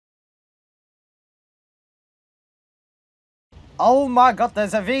Oh my god,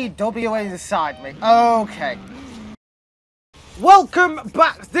 there's a VW inside me. Okay. Welcome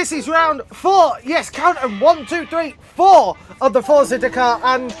back. This is round 4. Yes, count them. 1, 2, 3, 4 of the Forza Dakar.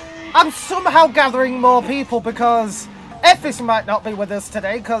 And I'm somehow gathering more people because Ephes might not be with us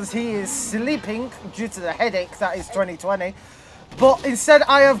today because he is sleeping due to the headache that is 2020. But instead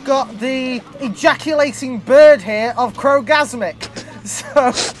I have got the ejaculating bird here of Krogasmic.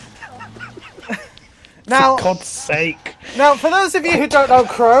 So... Now, for God's sake. Now, for those of you who don't know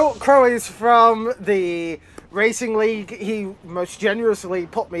Crow is from the racing league he most generously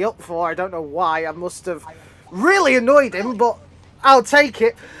put me up for. I don't know why. I must have really annoyed him, but I'll take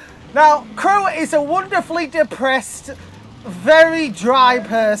it. Now, Crow is a wonderfully depressed, very dry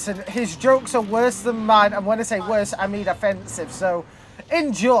person. His jokes are worse than mine, and when I say worse, I mean offensive, so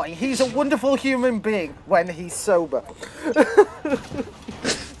enjoy. He's a wonderful human being when he's sober.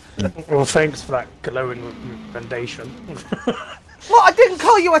 Well, thanks for that glowing recommendation. What? I didn't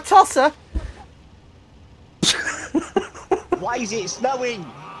call you a tosser. Why is it snowing?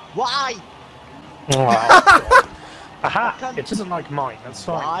 Why? Oh, aha! It isn't like mine. That's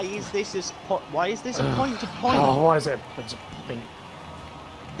fine. Why is this a point to point? Oh, why is it?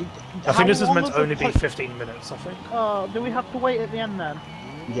 I think this is meant to only be 15 minutes. I think. Oh, do we have to wait at the end then?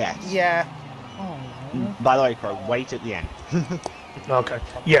 Yes. Yeah. Oh. By the way, Crow, wait at the end. Okay.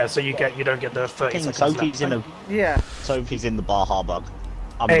 Yeah, so you don't get the 30 seconds Sophie's left. in a Yeah. Sophie's in the Baja bug.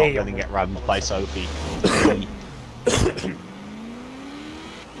 I'm Hey. not going to get rammed by Sophie.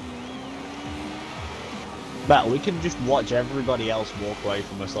 But we can just watch everybody else walk away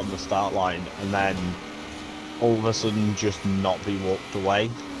from us on the start line, and then all of a sudden just not be walked away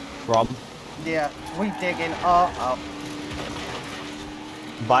from. Yeah. We dig in. Oh.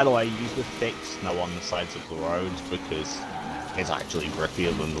 By the way, use the thick snow on the sides of the roads because it's actually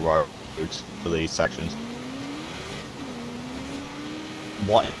grippier than the roads for these sections.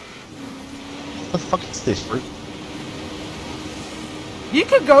 What the fuck is this route? You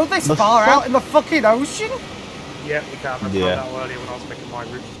could go this The far fuck? out in the fucking ocean? Yeah, we can. I found Yeah. out earlier when I was making my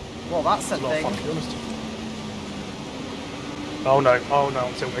route. Well, that's a It's a lot of fun, thing. to be honest. Oh no,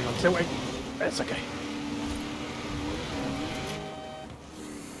 I'm tilting. It's okay.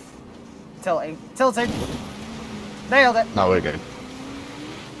 Tilting. Nailed it. No, we're good.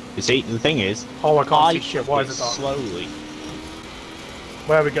 You see, the thing is, Oh, I can't I see shit. Why is it took dark? slowly.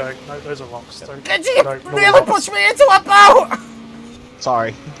 Where are we going? No, those are rocks. Don't, Did you no, really rocks. push me into a boat?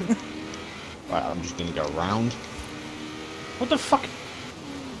 Sorry. Right, I'm just gonna go around. What the fuck?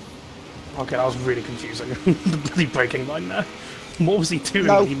 Okay, that was really confusing. The bloody braking line there. What was he doing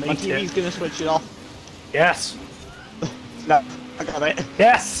No, when he my made TV's it? gonna switch it off. Yes! No, I got it.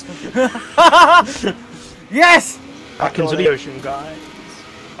 Yes! Yes! Back into the ocean, guys.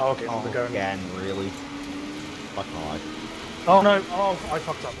 Oh, okay, Oh, we're going. again, really? Fuck my life. Oh no! Oh, I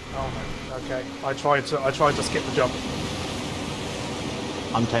fucked up. Oh no. Okay, I tried to skip the jump.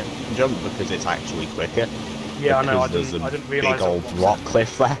 I'm taking the jump because it's actually quicker. Yeah, I know. I Because didn't there's a realise. big old rock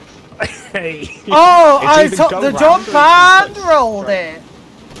cliff there. Hey. Oh, It's I either took go the round jump or and you rolled straight. it.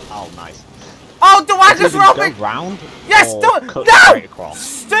 Oh, nice. Oh, do I It's just either roll go me? round Yes, or do it. cut No! straight across.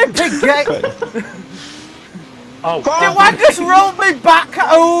 Stupid game. Oh. Do I just roll me back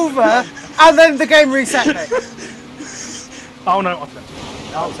over and then the game reset me? Oh no! I flipped.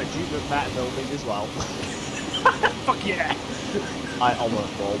 Oh, so you took that building as well. Fuck yeah! I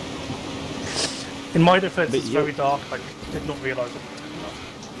almost rolled. In my defense, But it's you- very dark. I did not realise it.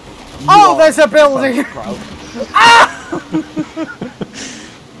 Oh, there's a building. Crow.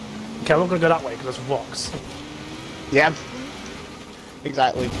 Okay, I'm not gonna go that way because there's rocks. Yeah.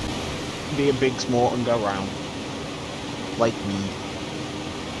 Exactly. Be a big smart and go round. Like me.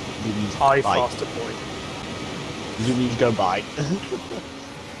 You need High, bye. faster boy. You need to go bye.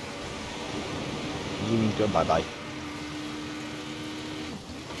 You need to go bye bye.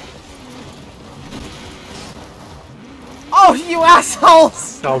 Oh, you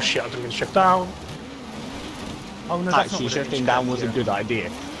assholes! Oh shit! I didn't mean to shift down. Oh no, that's not Actually, really shifting shift, down was yeah. a good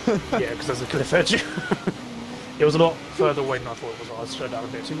idea. Yeah, because there's a cliff edge. It was a lot further away than I thought it was. I slowed down a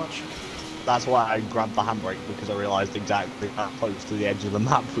bit too much. That's why I grabbed the handbrake, because I realised exactly how close to the edge of the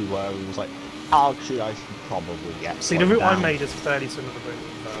map we were. It was like, oh, actually, I should probably get See, the slowed route I down. made is fairly similar to the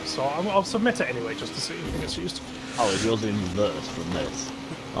route so I'll submit it anyway just to see if it gets used. Oh, is yours inverse from this?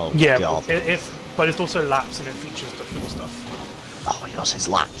 Oh, Yeah, God. but it's also laps and it features different stuff. Oh, yours is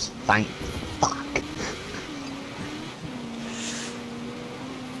laps. Thank fuck.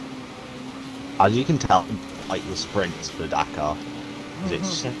 As you can tell, like the sprints for Dakar. 'Cause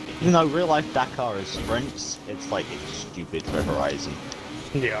it's, even though real life Dakar is sprints, it's like it's stupid for Horizon.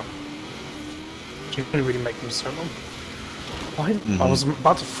 Yeah. You can really make them so long. I was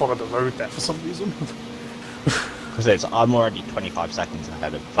about to follow the road there for some reason. Because I'm already 25 seconds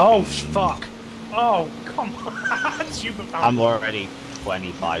ahead of. Oh fuck! Oh come on! Jubert found. I'm already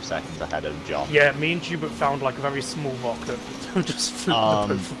 25 seconds ahead of John. Yeah, me and Jubert found like a very small rock that just flew the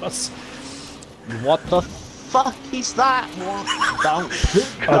both of us. What the fuck is that? Don't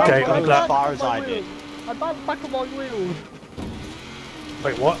Okay, go I'm glad. as far as I did. I bounced back on my wheels.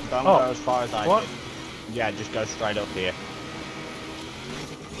 Wait, what? Don't go as far as I what? did. Yeah, just go straight up here.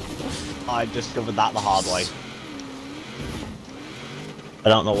 I discovered that the hard way. I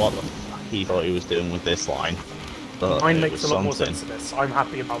don't know what the fuck he thought he was doing with this line. But Mine it makes a was lot more something. sense to this. I'm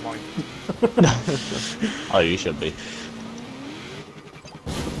happy about mine. Oh, you should be.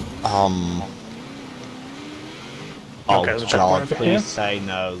 Oh, Okay, there's a checkpoint God, over please here. say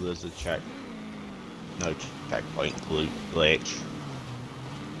no, there's a no checkpoint glitch.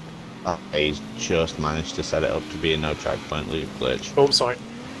 He's just managed to set it up to be a no checkpoint loop glitch. Oh, sorry.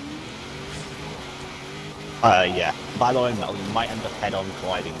 Yeah. By the way, Mel, you might end up head-on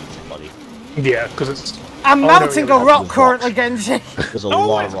colliding with somebody. Yeah, because it's. I'm Oh, mounting no, a rock that's currently, Genji. There's a Oh,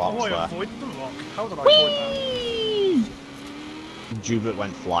 lot wait, of rocks I there. avoided the rock. How did I avoid that? Jubert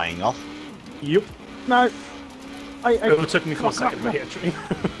went flying off. Yep. No. It took me for a second to hit a tree.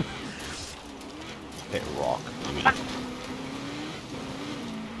 Hit rock. I mean.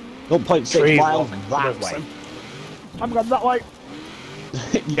 0.6 Tree miles rock, that whatever, way. so. I'm going that way.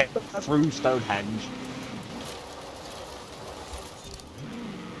 Yeah, through Stonehenge.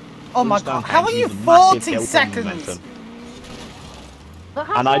 Oh my Through god, how are Stonehenge you with massive 40 hill seconds? momentum.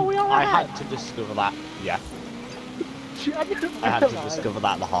 How And far we are I ahead? had to discover that. Yeah, Shit, I didn't I had to realise. discover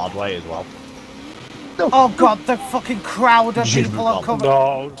that the hard way as well. Oh god, the fucking crowd of Jimmy people are Bob. coming.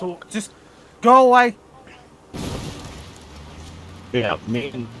 No, talk. Just go away. Yeah,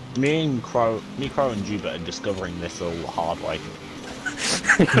 me, Crow, and Jubert are discovering this the hard way.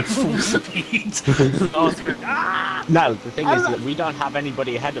 Full speed. No, the thing is that we don't have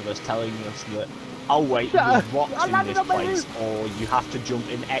anybody ahead of us telling us that, oh wait, there's rocks I in landed this on my place, or you have to jump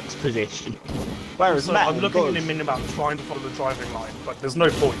in X position. Whereas So Metal I'm looking in a does. minute about trying to follow the driving line, but there's no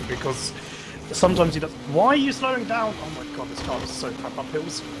point because sometimes he does. Why are you slowing down? Oh my god, this car is so crap up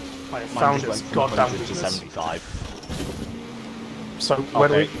hills. I have Mine found just its went from goddamn 100 to weakness. 75. So where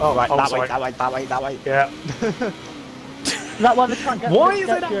do we? Oh, right, oh, that sorry. way, that way, that way, that way. Yeah. Is that why they can't get Why get is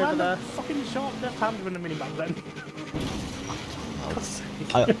it that you over random there? fucking sharp left-hander in the minimap then?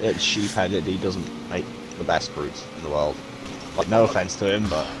 It's sheep-headed, he doesn't make the best routes in the world. Like, no offense to him,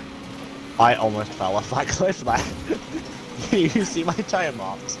 but I almost fell off that cliff there. You see my tyre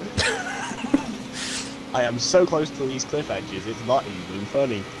marks? I am so close to these cliff edges, it's not even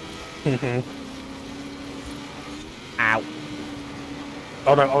funny. Ow.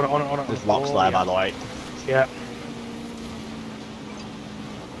 Oh no, oh no, oh no, oh no. There's rocks Oh, there, yeah. by the way. Yeah.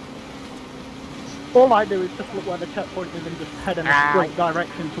 All I do is just look where the checkpoint is and just head in a straight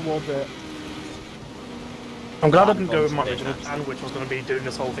direction towards it. I'm glad I didn't go with my Constantly original next. plan, which was going to be doing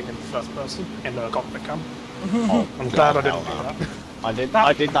this whole thing in first person, in the cockpit cam. Oh, I'm glad I hell didn't do no. that.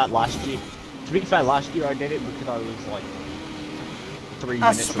 I did that last year. To be fair, last year I did it because I was like 3 A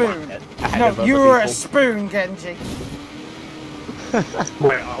minutes spoon. ahead No, of other you were a people. spoon, Genji.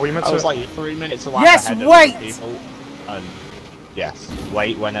 Wait, are we meant I to? was like 3 minutes away Yes, ahead wait! of other people. And yes,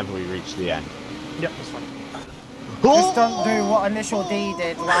 wait whenever we reach the end. Yep, that's fine. Just don't do what Initial D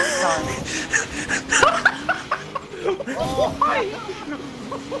did last time. Why?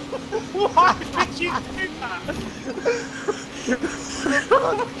 Why did you do that?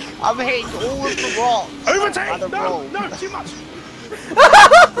 I'm hitting all of the rocks. Overtake! And a No, roll. no, too much.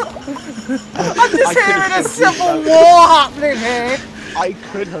 I'm just I could've hearing a shoved civil you war happening here. I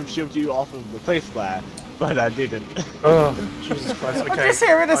could have shoved you off of the cliff there, but I didn't. Oh, Jesus Christ, okay. I'm just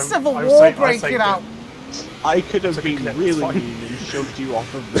hearing a I'm- civil I'm war saved- I breaking saved out. it. I could have It's okay, been Cliff, really it's fine. mean and shoved you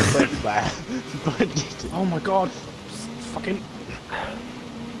off of the cliff there, but didn't. Oh my god. Just fucking...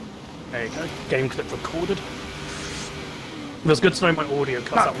 There you go. Game clip recorded. It was good to know my audio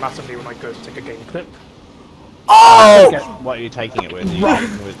cuts out massively when I go to take a game clip. Oh! What are you taking it with? Are you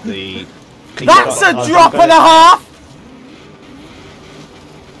taking with the... That's a Oh, drop I'm and a gonna- half!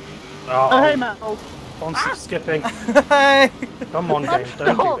 Oh, Oh, hey, Metal. constant skipping. Hey! Come on, game,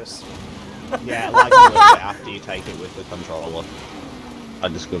 don't do this. Yeah, like a little bit after you take it with the controller. I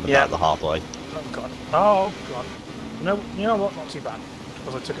discovered Yeah. that the hard way. Oh god. Oh god. You know what? Not too bad.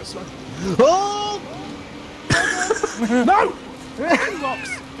 Because I took it slow. Oh! No!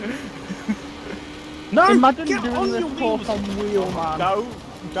 Rocks! No! Imagine Get doing on this your course wheels! on wheel, man. Don't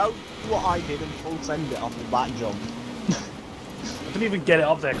do what I did and full send it off of that jump. I didn't even get it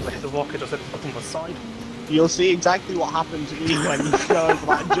up there because I hit the rock, I just hit it up on the side. You'll see exactly what happened to me when you go over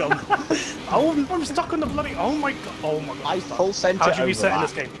that jump. Oh, I'm stuck on the bloody. Oh my god. Oh my god. I full sent How'd it you over reset in that.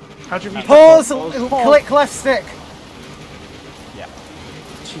 this game? How'd you reset? Pause, Pause. click left stick. Yeah.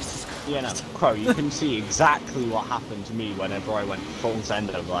 Jesus Christ. Yeah, no, Crow, you can see exactly what happened to me whenever I went full send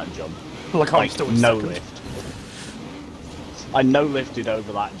over that jump. Like I'm still in no second. lift. I no lifted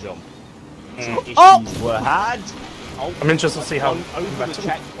over that jump. Some issues Oh! were had. Oh, I'm interested to see how over the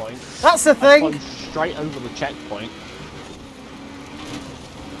checkpoint. That's the I thing. plunged straight over the checkpoint.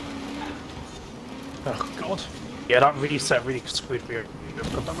 Oh god. Yeah, that reset really screwed me over.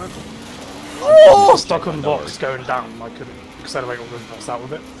 God damn it. Oh! Stuck on the box going down. I couldn't accelerate or reverse out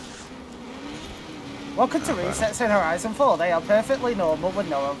with it. Welcome to resets in Horizon 4. They are perfectly normal with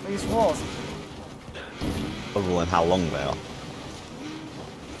no obvious flaws. Other than how long they are.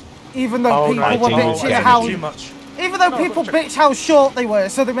 Even though people no, were I think bitching it's how... too much. Even though people bitch how short they were,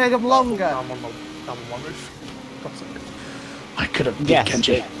 so they made them longer. I'm on one roof. God's sake. I could have beat Yes,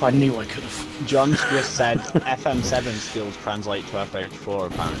 Kenji. I knew I could have. John's just said FM7 skills translate to FH4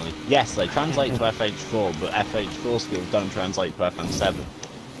 apparently. Yes, they translate to FH4, but FH4 skills don't translate to FM7.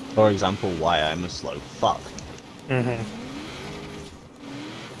 For example, why I'm a slow fuck. Mm-hmm.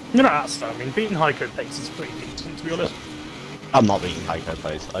 You know, that's I mean, beating Heiko pace is pretty decent, to be honest. I'm not beating Heiko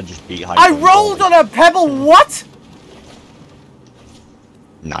pace, I just beat Heiko. I rolled on a pebble, what?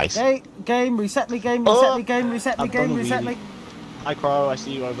 Nice. Game, reset me, game, reset me, game, reset me, I've done game, a reset wheelie. me. Hi Crow, I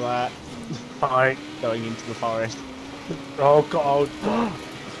see you over there. Hi. Going into the forest. Oh god.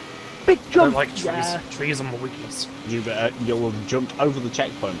 Big I don't jump! like trees. Yeah. Trees are my weakness. You'll have jumped over the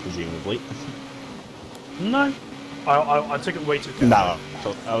checkpoint, presumably. No. I took it way too carefully. No,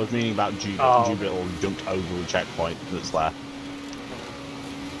 I was meaning about Jubit. Oh. Jubit jumped over the checkpoint that's there.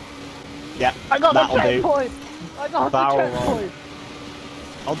 Yeah, I got the that'll do. checkpoint! I got Barrel the roll. checkpoint!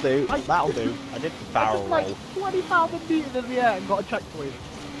 I'll do. That'll do. I did the I barrel just like roll. 20,000 meters in the air and got a checkpoint.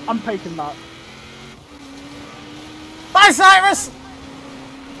 I'm taking that. Bye, Cyrus!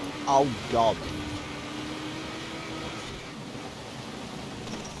 Oh god.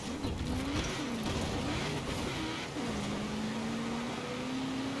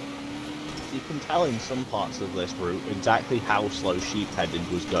 You can tell in some parts of this route exactly how slow Sheepheaded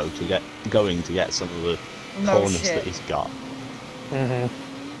was going to get some of the No corners shit. that he's got. Mm-hmm.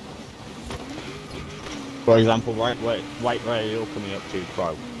 For example, right where you're coming up to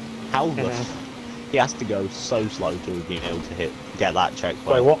Crow. How the he has to go so slow to be able to get that checkpoint.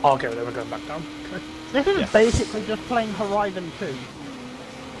 Wait, what? Okay, then we're going back down. Okay. This is Yeah. basically just playing Horizon 2.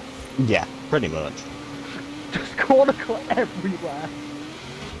 Yeah, pretty much. Just corner cut everywhere.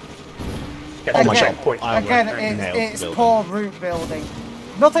 Get to my Again, checkpoint. I Again, went nailed the it's building. poor route building.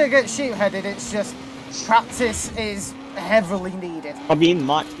 Nothing against sheep-headed, it's just practice is heavily needed. I mean,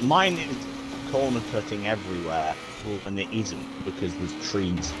 mine is corner cutting everywhere, and it isn't because there's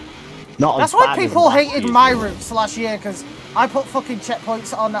trees. Not That's as why bad as people last hated year's my route. routes last year, because I put fucking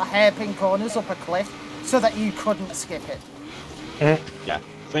checkpoints on hairpin corners up a cliff so that you couldn't skip it. Yeah,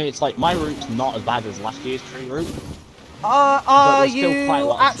 I mean, it's like my route's not as bad as last year's tree route. Are there's still you quite a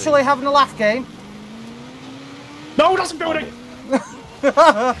lot of actually trees. having a laugh game? No, that's a building!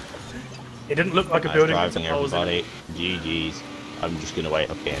 It didn't look like a Nice building. driving, until I was in it. everybody. GG's. I'm just gonna wait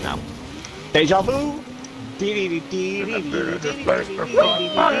up here now. Deja vu.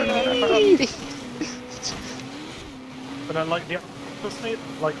 But I like the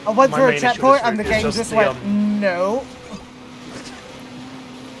like. I went my through a main issue with checkpoint this and the route is game just the, went, no.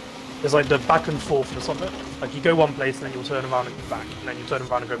 It's like the back and forthness of it. Like you go one place and then you'll turn around and go back, and then you turn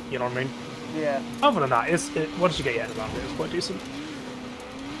around and go. You know what I mean? Yeah. Other than that, once you get your head around it, it's quite decent.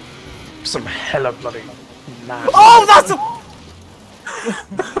 Some hella bloody nasty. Oh, that's a...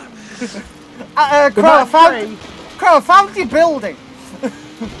 Crow, I found your building.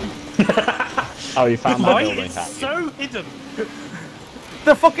 Oh, you found my Why? building, It's have you? so hidden.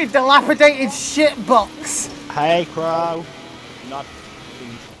 The fucking dilapidated shit box. Hey, Crow. Not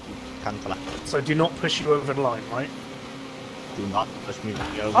cancel. So do not push you over the line, right? Do not push me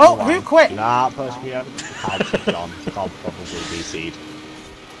over. Oh, the who line. quit? Do not push me over. John. I'll probably BC'd.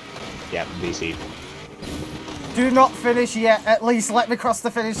 Yeah, BC'd. Do not finish yet. At least let me cross the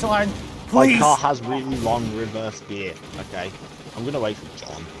finish line. My Please. car has really long reverse gear. Okay, I'm gonna wait for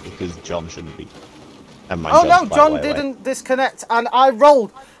John because John shouldn't be. Never mind, Oh no, John's quite John way away. didn't disconnect and I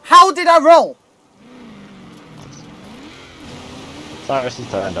rolled. How did I roll? Cyrus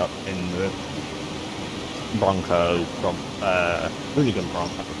has turned up in the Bronco, hooligan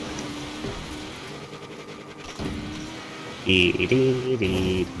Bronco.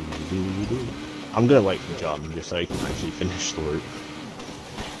 I'm gonna wait for John just so he can actually finish the route.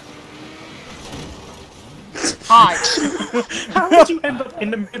 Hi. How did you end up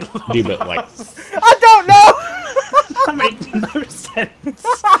in the middle of Do a bit like us? I don't know. That makes no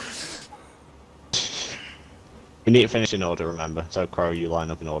sense. we need to finish in order, remember. So Crow, you line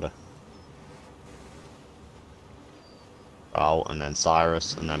up in order. Oh, and then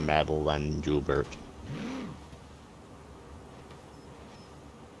Cyrus, and then Mabel, then Julbert.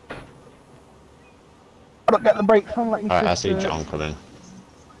 I don't get the brakes on. Let me Alright, I just, see John coming.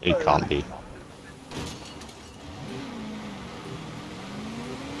 He can't be.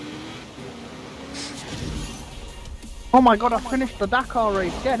 Oh my god, I finished the Dakar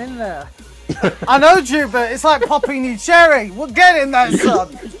race. Get in there. I know, Jubert. It's like popping your cherry. Well, get in there,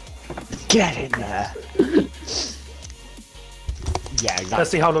 son. Get in there! Yeah, exactly. Let's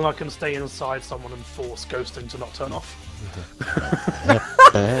see how long I can stay inside someone and force ghosting to not turn off.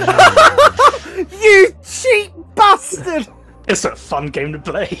 You cheap bastard. It's a fun game to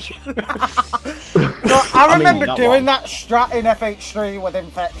play. No, I remember not doing long. that strat in FH3 with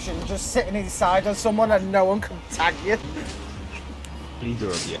Infection, just sitting inside of someone and no one could tag you. Either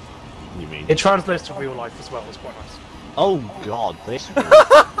of you. You mean? It translates to real life as well. It's quite nice. Oh god, this route.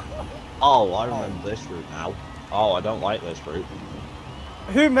 Oh, I remember this route now. Oh, I don't like this route.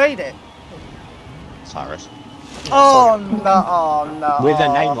 Who made it? Cyrus. Oh no, oh no. With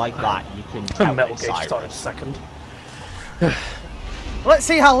a name like that, you can tell Metal it's Gauge started Cyrus. second. Let's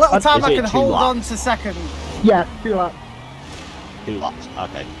see how little time Is I it can 2 hold laps? on to second. Yeah, 2 laps. 2 laps.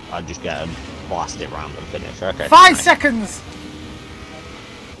 Okay, I'll just get him, blast it round and finish. Okay. 5 fine. seconds.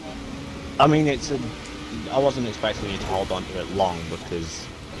 I mean, I wasn't expecting you to hold on to it long because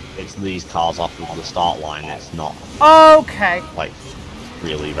it's these cars off of the start line. It's not Okay. like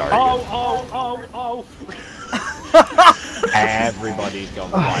really very Oh. good. Everybody's gone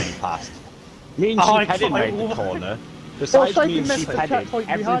flying past. Me and Oh, Sheep Headed made the corner. Besides Well, me and Sophie Sheep missed the Headed, checkpoint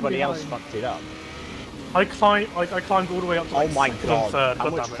behind everybody me, else though. fucked it up. I climbed all the way up to Oh like my second god, and third. how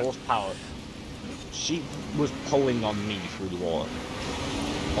God much damn it. horsepower. She was pulling on me through the water.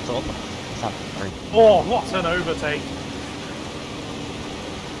 What's up? What's happening? Oh, what an overtake!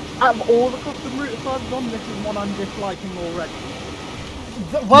 Out of all the custom routes I've done, this is one I'm disliking already.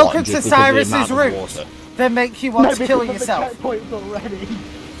 Welcome What, to just because of the Cyrus's amount of route. water? They make you want No, to kill because of yourself. the checkpoints already.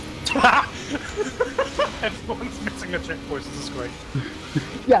 Everyone's missing a checkpoint. This is great.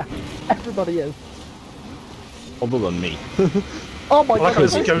 Yeah, everybody is. Other than me. Oh my Well, god,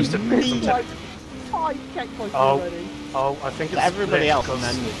 because I've Ghost didn't miss missed them. like 5 checkpoints Oh. already. Oh, I think it's Everybody split else, and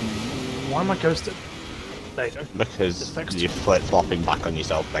because- then Why am I ghosted? There you go. because It's fixed. you're flip-flopping back on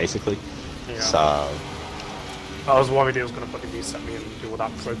yourself, basically. Yeah. So, I was worried he was going to fucking reset me and do all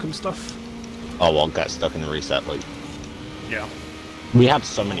that broken stuff. oh well, get stuck in the reset loop. Yeah. We had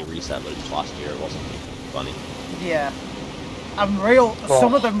so many reset loops last year, it wasn't funny. Yeah. And real, Oh.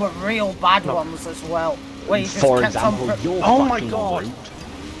 some of them were real bad No. ones as well. Where you just For kept example, on... your Oh my fucking god. route,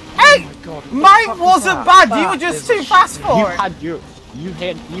 Hey! Oh my god. Mine wasn't bad, you were That just is too a fast shit. for you it.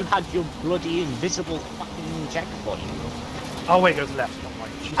 had your bloody invisible fucking checkpoint. Oh wait, it goes left, not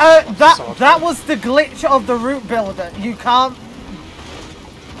right. Jesus Christ, so That was the glitch of the route builder. You can't...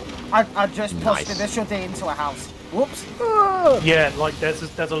 I just pushed Nice. initial D into a house. Whoops. Yeah, like there's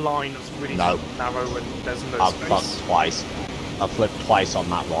a line that's really No. narrow and there's no I've space. fucked twice. I flipped twice on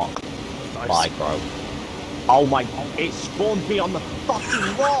that rock. Nice. Bye, bro. Oh my, it spawned me on the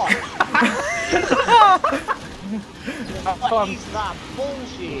fucking rock! What is that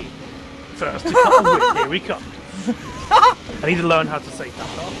bullshit? First to come with, here we come. I need to learn how to say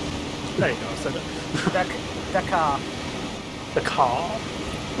Dakar. There you go, I said it. Dakar. The car.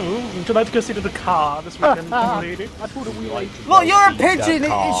 Ooh, would you like to consider the car this weekend, lady? I pulled a wheelie. Look, you're a pigeon.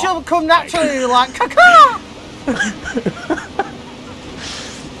 It should come naturally like caca.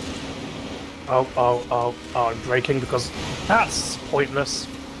 Oh, I'm braking because that's pointless.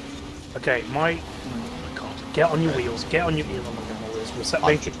 Okay, oh God, get on your wheels, get on your wheels. I'm not getting my wheels. Reset me,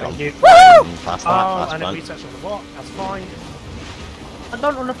 I've just thank gone. you. Fast, Oh, and it fun. resets on the what? That's fine. I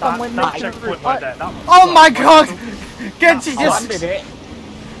don't understand when That making a checkpoint route. right there. That was Oh my right. god! Genji I landed just... it.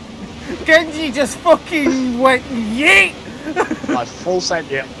 Genji just fucking went yeet! I full sent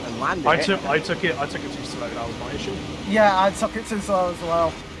Yeah. and landed I it. took it too slow. That was my issue. Yeah, I took it too slow as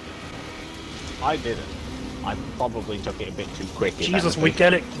well. I didn't. I probably took it a bit too quick. if Jesus, anything. we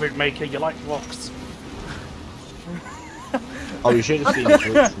get it, route maker. You like rocks. Oh, you should have seen his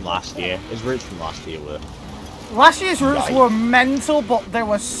routes from last year. His routes from last year were... Last year's routes Right. were mental, but they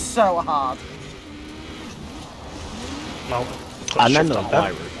were so hard. No. And then Shift the up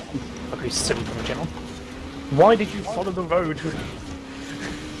high there. route. Okay, silly from again. Why did you follow the road?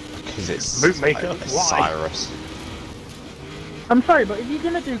 Because it's... Route maker, it's why? Cyrus. I'm sorry, but if you're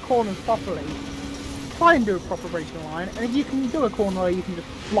gonna do corners properly, try and do a proper braking line, and if you can do a corner where you can just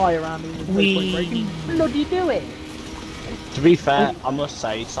fly around and there's no point braking, bloody do it. To be fair, I must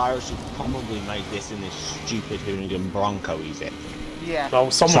say, Cyrus has probably made this in this stupid hoonigan Bronco he's in. Yeah. Well,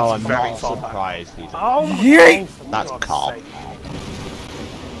 So someone's I'm very not far back. surprised he's in. Oh my Yeet! God, for That's God's Carl. sake.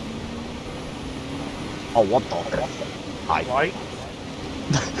 Oh, what the? Hi. Right?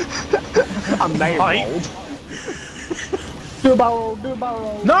 I'm name Hi. rolled. Do a barrel, do a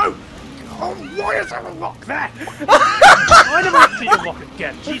barrel. No! Oh, why is there a rock there? I never went to your rock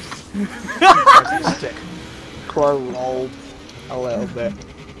again. Jesus. Stick. Crow rolled a little bit.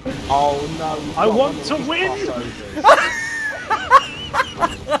 Oh no. we've I got want one to of these win! crossovers.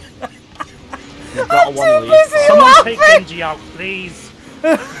 We've got one of these. busy. Someone laughing? take Genji out, please.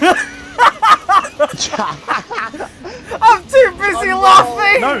 I'm too busy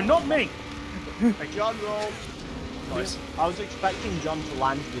laughing! No, not me. John rolled. Nice. I was expecting John to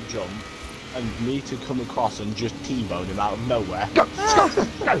land the jump and me to come across and just T-bone him out of nowhere.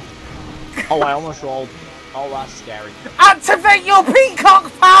 Oh, I almost rolled. Oh, that's scary. Activate your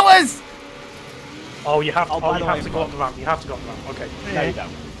peacock powers! Oh, you have to, Oh, by you the have way, to go up the ramp. You have to go up the ramp. Okay. No, you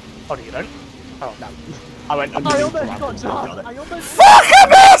don't. Oh, no, you don't? Oh, No. I went I underneath the almost ramp got and still got done. it. I almost Fuck, I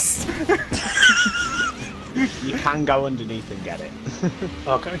missed! You can go underneath and get it.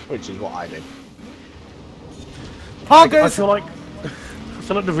 Okay. Which is what I did. I Poggers! feel like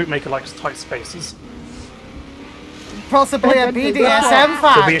the route maker likes tight spaces. Possibly a BDSM It'd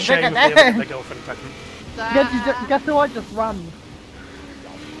fan. be a shame if they ever get their girlfriend pregnant. guess who I just rammed?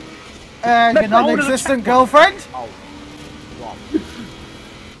 Your non-existent girlfriend? Oh. What?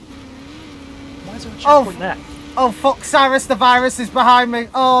 Why is there a Oh. checkpoint there? Oh fuck, Cyrus the virus is behind me.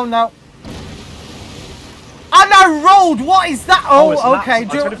 Oh no. And I rolled! What is that? Oh, it's okay.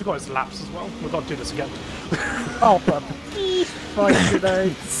 laps. I totally forgot it's laps as well. We've got to do this again. Oh, for Christ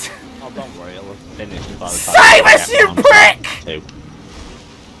today. Oh, don't worry, it'll have finished by the time Cyrus, we get you round to prick! 2.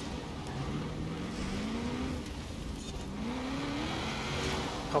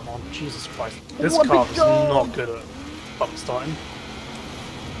 Come on, Jesus Christ. This What car the is God? not good at bump starting.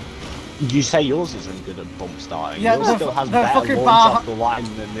 You say yours isn't good at bump starting. Yeah, yours the still has the better fucking launch Baja- off the line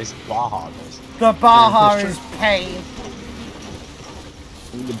than this Baja does. The Baja Yeah, is pain.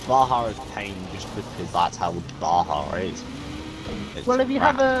 The Baja is pain just because that's how the Baja is. It's Well, if you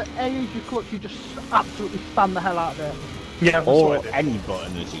crap. have a AUG clutch, you just absolutely spam the hell out of it. Yeah, that's Or what I did. any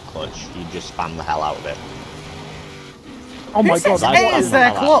button as you clutch, you just spam the hell out of it. Oh my Who god, says That's A what is I'm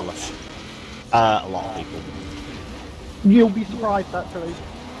their not allowed to clutch? A lot of people. you'll be surprised actually.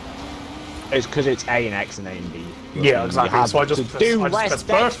 It's because it's A and X and A and B. Yeah, You exactly. have So I just to press- do I just less press burst at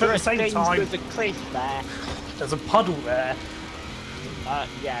the dexterous same things time. with the cliff there. There's a puddle there.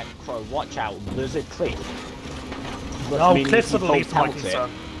 Yeah, Crow, watch out. There's a cliff. No, meaning cliffs are the people least of my pelt it.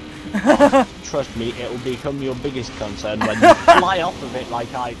 concern. Trust me, it will become your biggest concern when you fly off of it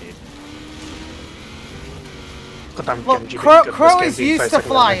like I did. Goddamn Look, Genji being Crow, good at this Crow game is being used so to sick of it.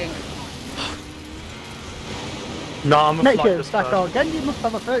 flying. No, I'm a Next flight year, this Dakar, again you must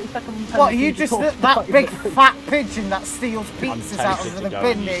have a 30-second penalty. What, you to just talk that about big it. fat pigeon that steals I'm pizzas out tempted of to the go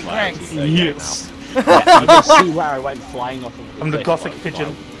bin and near use my Greg's? anti-circuit Yes. now. Yeah, you can see where I went flying off of the I'm the cliff gothic like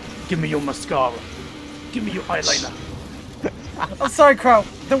pigeon. Give me your mascara. Give me your eyeliner. I'm sorry, Crow.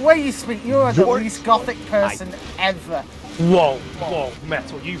 The way you speak, you're the What? least gothic person ever. Whoa,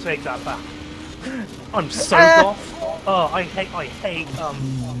 Metal, you take that back. I'm so goth. Oh, I hate,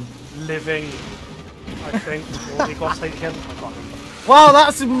 living, I think. What do you goths hate again? I can't remember. Wow,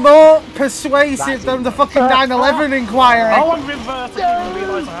 that's more persuasive than the fucking 9/11 inquiry. Oh, I'm reversed. I didn't even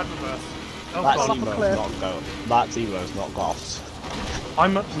realise I had reversed. Oh, That's God. Emo's cliff. not go. That's Emo's not goths.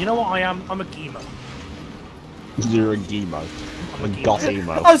 You know what I am? I'm a gamer. You're a Gemo. I'm a A gamer. goth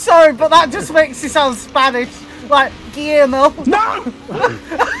emo. I'm sorry, but that just makes you sound Spanish. Like, Guillermo. No!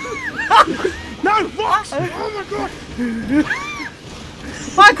 No, Fox! Oh my god!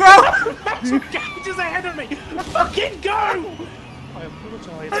 Bye, Crow! Metal gauges ahead of me! Fucking go! I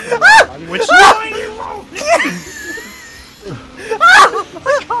apologise for my language. Why are you wrong?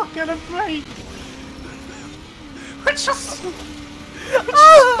 I can't get a break! I just...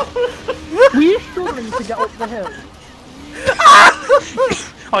 Were you struggling to get up the hill?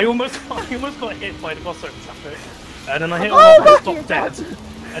 I almost got hit by the crossover traffic, and then I hit on and stopped dead,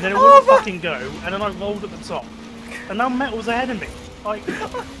 and then it wouldn't fucking go, and then I rolled at the top, and now Metal's ahead of me. Like,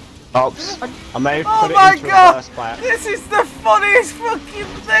 Oops. I may have Oh put it my into god! reverse by This is the funniest fucking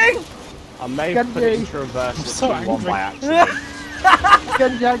thing! I may have put it Genji. into reverse with so T1 angry. by accident.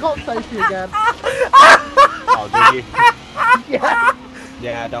 Genji, I got safety again. Oh, did you? Yeah.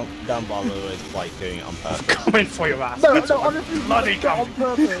 Yeah, don't bother with like doing it on purpose. coming for your ass. No, honestly, Bloody I got it on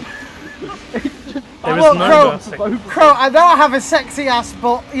coming. purpose. It's just There is Look, no Crow, bursting. Crow, I know I have a sexy ass,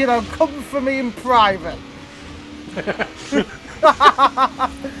 but, you know, come for me in private.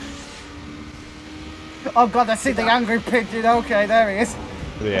 Oh god, I see the angry pigeon. Okay, there he is.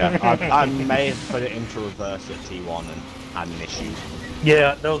 Yeah, I may have put it into reverse at T1 and had an issue.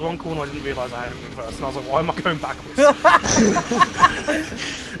 Yeah, there was one corner I didn't realise I had it in reverse, and I was like, why am I going backwards?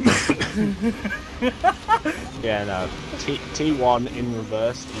 Yeah, no. T1 in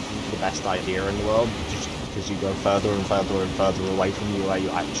reverse isn't the best idea in the world, just because you go further and further and further away from where you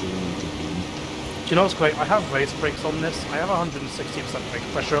actually need to be. Do you know what's great? I have race brakes on this. I have 160% brake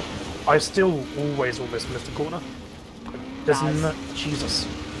pressure. I still always almost miss the corner. There's no... Jesus.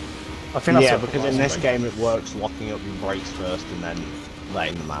 I think that's... Yeah, because in this game it works locking up your brakes first and then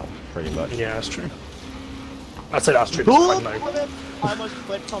letting them out, pretty much. Yeah, that's true. I'd say that's true. I know. I almost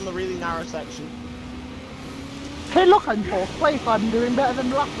flipped on the really narrow section. Hey, look, I'm 4th place. I'm doing better than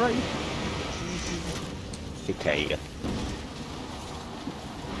the last race. Okay.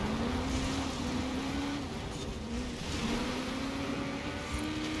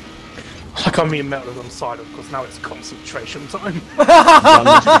 Like I mean metal is on silent because now it's concentration time.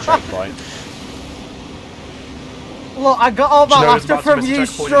 Checkpoint. Look, I got all Do you that know it's laughter about to from miss a you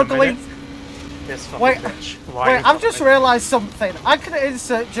checkpoint in a struggling. minute? Yes, fucking Wait, bitch. Wait, I've just realised something. I could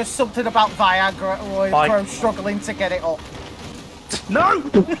insert just something about Viagra or Crow struggling to get it up. No!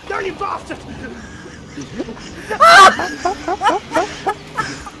 No, you bastard!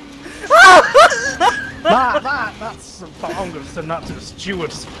 That's... I'm going to send that to the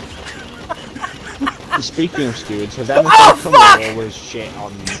stewards. Speaking of stewards, has anything come out or was shit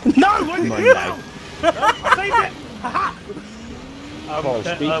on No! Monday? I saved it! Haha!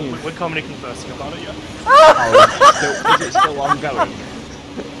 We're conversing about it, yeah. Oh, is it still ongoing?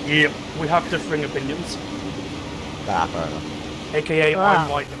 Yeah, we have differing opinions. Ah, fair enough. AKA, I'm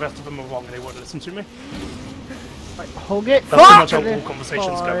right, the rest of them are wrong and they won't listen to me. Right, hug it. That's pretty much how all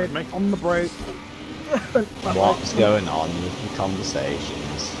conversations go with me. On the brake. What's going on with the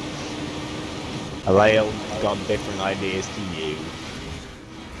conversations? Aleo got different ideas to you.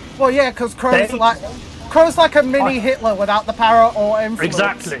 Well, yeah, because Crow's like a mini Hitler without the power or influence.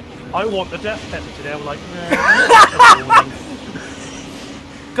 Exactly. I want the death penalty. They were like,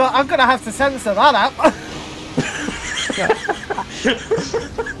 God, I'm gonna have to censor that out.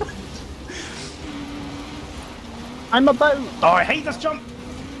 I'm a boat. oh, I hate this jump.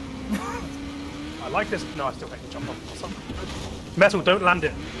 I like this. No, I still hate the jump. Awesome. Metal, don't land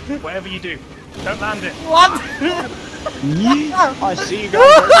it. Whatever you do, don't land it. What? I see you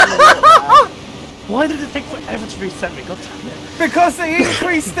guys. Why did it take forever to reset me? God damn it. Because they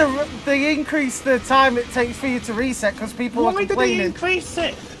increased the time it takes for you to reset because people are Why did they complaining. increase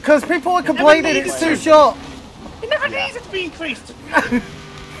it? Because people are complaining it's too short. It never needs it to be increased.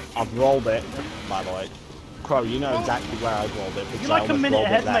 I've rolled it, by the way. Crow, you know exactly where I rolled it. You're like a minute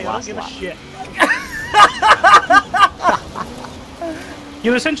ahead, mate. I don't give a shit.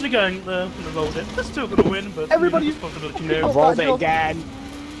 You're essentially going, I rolled it. They're still going to win, but Everybody's supposed to let you know. I've rolled it again.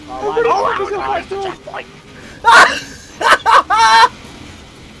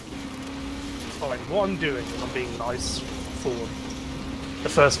 Fine, what I'm doing is I'm being nice for the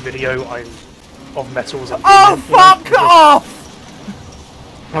first video of Metals. Oh, fuck off!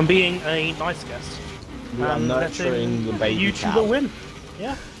 I'm being a nice guest. You are nurturing the baby YouTube cow. will win.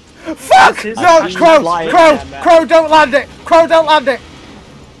 Yeah. Fuck! No, Crow, don't land it! Crow, don't land it!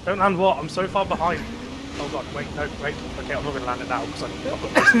 Don't land what? I'm so far behind. Oh god, wait, no, wait. Okay, I'm not going to land it now because I've got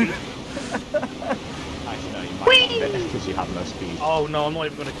no speed. Actually, no, you might land it because you have no speed. Oh no, I'm not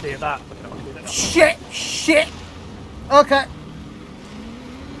even going to clear that. Okay, I'll clear that. Shit! Okay.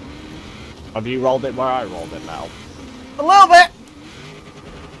 Have you rolled it where I rolled it now? A little bit!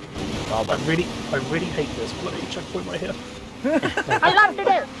 Well I done. really hate this bloody checkpoint right here. I landed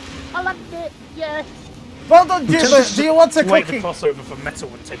it! I landed it! Yes! Well done, Jimmy. Do you want a Wait the cookie? crossover for Metal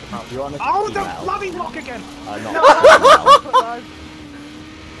and take him out. You want a Oh, cookie the now? bloody rock again! Not No.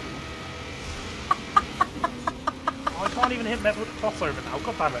 Oh, I can't even hit Metal with the crossover now.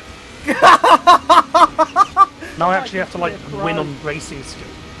 God damn it. Now I actually have to like win on racing skill.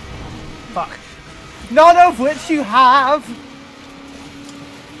 Fuck. None of which you have.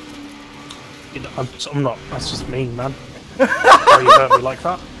 I'm not. That's just mean, man. Why you hurt me like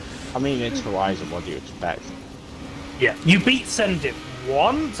that? I mean, it's Horizon. What do you expect? Yeah. You beat Send It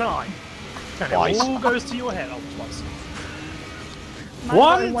one time. And Twice. it all goes to your head. Oh, twice. Now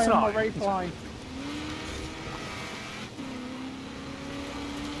One I'm away on my time. race line.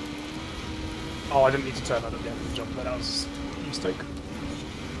 Oh, I didn't need to turn that at the end of the jump, but that was a mistake.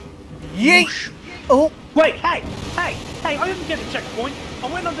 Yeet! Oh, Wait, hey, I didn't get a checkpoint.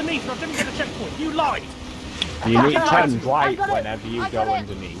 I went underneath and I didn't get a checkpoint. You lied. You need to turn I right got it. whenever you I go got it.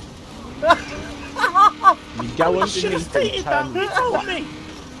 underneath. You go You should have underneath stated that. and You turn. told me.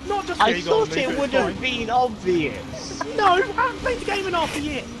 Not just I here you go thought underneath, it it's would fine. have been obvious. No, I haven't played the game in half a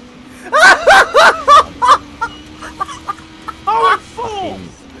year. Oh, I'm full.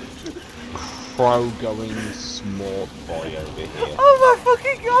 Crow going smart boy over here. oh my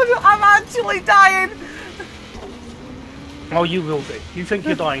fucking god! I'm actually dying. Oh, you will be. You think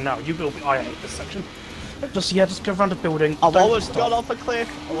you're dying now? You will be. I hate this section. Just go around the building. I've Don't almost stop. got off a cliff.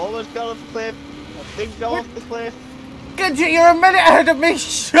 I've almost got off a cliff. I didn't go off the cliff. Genji, you're a minute ahead of me.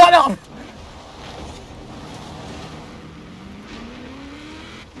 Shut up.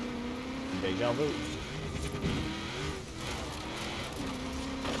 Deja vu.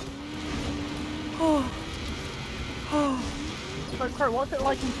 So, Crow, what's it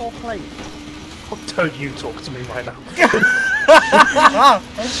like in fourth place? Don't you talk to me right now.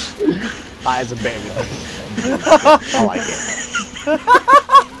 That is a bit of a... I like it.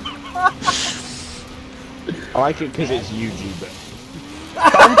 I like it because it's YouTuber.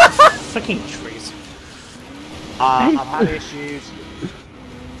 Fucking trees. I've had issues.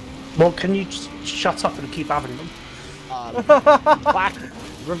 Well, can you just shut up and keep having them? Back,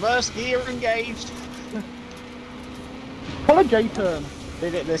 reverse gear engaged. Pull a J turn.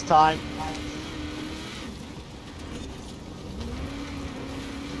 Did it this time.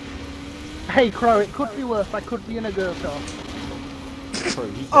 Hey, Crow, it could be worse. I could be in a girl car.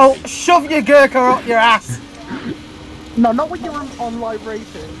 Oh, shove your Gurkha up your ass. No, not when you're on live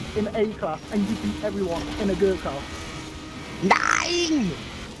racing in A class and you beat everyone in a girl car. 9!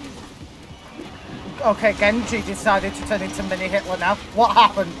 Okay, Genji decided to turn into Mini Hitler now. What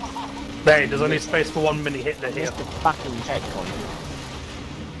happened? Hey, there's only space for one mini Hitler here. Just a fucking checkpoint.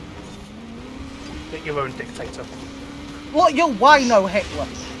 Get your own dictator. What, you're Wino Hitler?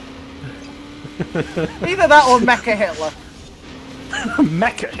 Either that or Mecha Hitler.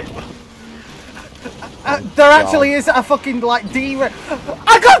 Mecha Hitler. There actually is a fucking, like,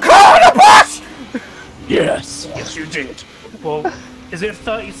 I got caught in a bush! Yes, yes you did. Well, is it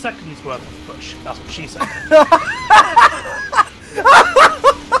 30 seconds worth of push? That's what she said.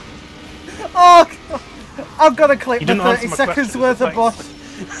 Oh, God. I've got to clip You the didn't answer 30 my seconds question, worth of thanks.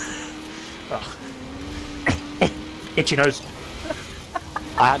 bush. Itchy nose.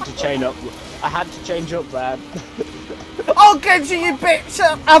 I had to change up. I had to change up there. Oh, Genji, you bitch!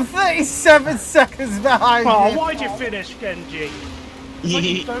 I'm 37 seconds behind Oh, you. why'd you finish, Genji? Like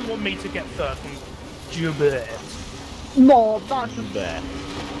you don't want me to get third from Jubert. No, that's just... There.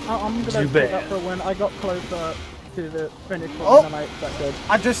 I'm gonna Too put bad. that for when I got closer to the finish line Oh. than I expected.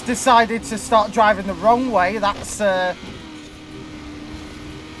 I just decided to start driving the wrong way. That's, Oh,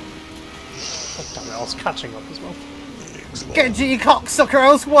 damn it, I was catching up as well. Genji, you cocksucker.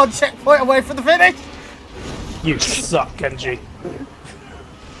 I was one checkpoint away from the finish. You suck, Genji.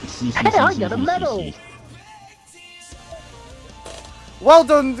 Hey, I get a medal! Well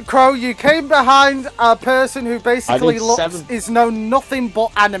done, Crow. You came behind a person who basically did looks 7. is known nothing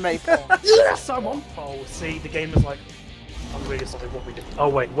but anime. Yes, I'm on pole. See, the game is like, I'm really sorry what we did. Oh,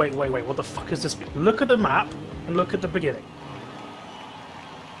 wait. What the fuck is this? Look at the map and look at the beginning.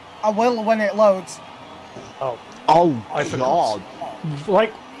 I will when it loads. Oh, Oh I forgot. God!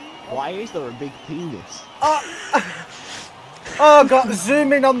 like, Why is there a big penis? Oh, God.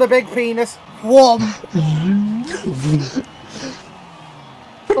 Zoom in on the big penis. One.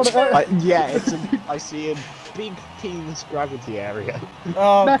 Yeah, I see a big penis gravity area.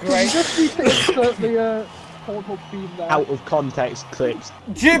 Oh, Matt, you great. just need to insert the portal beam there. Out of context clips.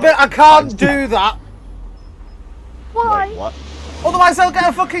 Jubit, I can't do that. Why? Wait, what? Otherwise, I'll get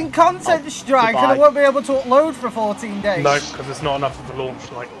a fucking content strike and I goodbye. won't be able to upload for 14 days. no, because it's not enough of a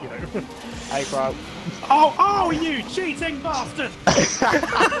launch, like, you know. Hey, bro. Oh, you cheating bastard!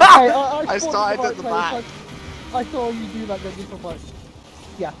 Hey, I spawned started at the place. back. I saw you do that, then you was like,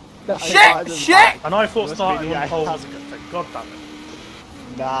 yeah. That's Shit! Shit! And I thought Must starting be the on pole iPad. was a good thing. God damn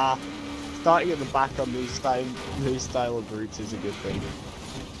it. Nah. Starting at the back on these style of routes is a good thing.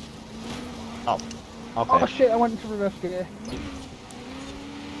 Oh. Okay. Oh shit, I went into reverse gear.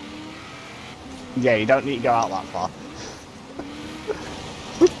 Yeah, you don't need to go out that far.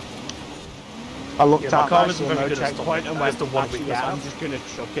 I looked Yeah, my at car my isn't very no good at stopping. checkpoint and That went, is the one actually, weakness I yeah, I'm have." just gonna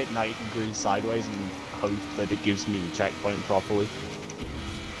chuck it 90 degrees sideways and hope that it gives me the checkpoint properly.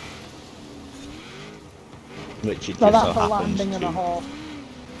 Which it No, just so that's a happens landing and a to. half.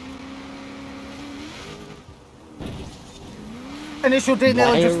 Initial D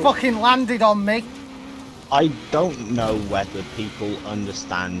nearly just Why- fucking landed on me. I don't know whether people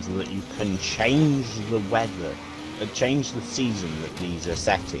understand that you can change the weather, change the season that these are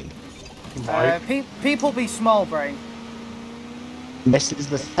set in. People be small brain. This is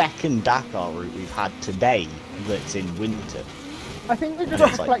the second Dakar route we've had today that's in winter. I think we're just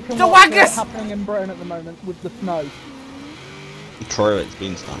It's like- reflecting The what's Waggis! happening in Britain at the moment with the snow. True, it's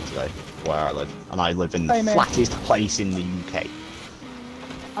been snowing today where I live, and I live in the Same here. flattest place in the UK.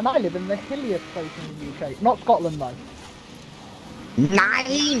 And I live in the hilliest place in the UK. Not Scotland, though.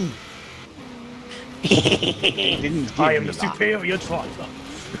 9! It didn't give I am me the that. superior driver.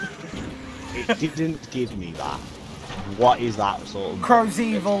 It didn't give me that. What is that sort of... Crow's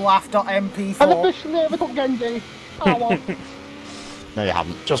Evil laugh.mp4. Unofficially overtook Genji. Oh, well. No, you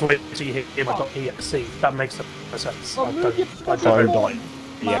haven't. Just wait till you hear my .exe. That makes no sense. Oh, I move your don't. I Pro don't.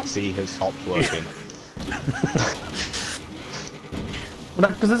 .exe has stopped working. Well,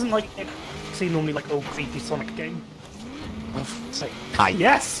 because isn't like exe normally like old creepy Sonic game? Oh, fuck's sake. Hi.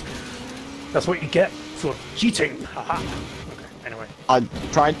 Yes, that's what you get for cheating. Haha. Okay. Anyway, I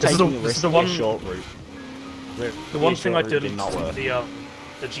tried This is taking the- a this is risk the on one- a short route. the one thing I did did not work. the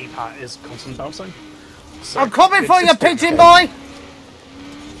G-pad is constant bouncing. So I'm coming it's for you, just pigeon different. boy!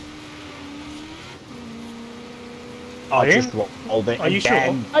 Are I you? just rolled it Are you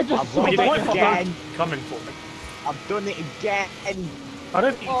again. sure? I just I've saw Well, you done might it have again. coming for me. I've done it again. I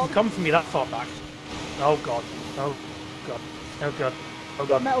don't think you can come from me that far back. Oh god. Oh god. Oh god. Oh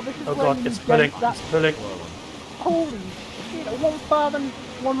god. Metal, this is Oh where god. you It's get pulling. that- It's pulling. Holy shit,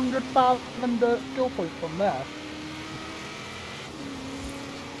 1,100,000 skill points from there.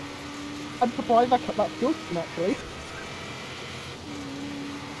 I'm surprised I kept that skill point, actually.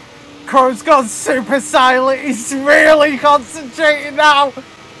 Crow's gone super silent. He's really concentrating now.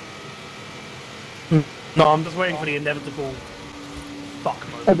 No, I'm just waiting for the inevitable fuck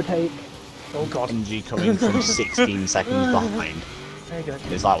mode. Overtake. Oh god. NG coming from 16 seconds behind. There you go.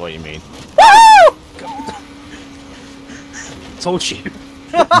 Is that what you mean? Woo! Told you. Do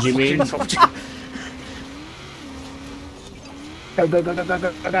you mean? Told you. Go, go, go, go, go,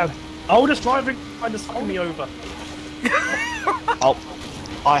 go, go, go. Oh, just driving trying to suck me over. Oh,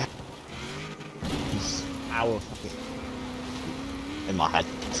 I. Hour fucking in my head,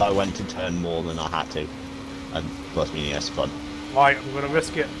 so I went to turn more than I had to, and plus me yes, fun. Right, I'm gonna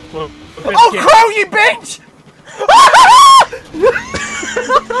risk it. Well, risk Oh, it. Crow, you bitch!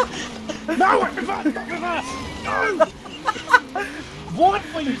 No, reverse! Not reverse! No! Why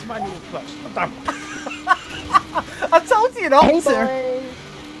do I use manual clutch? Damn. I told you not Hey, to. boy.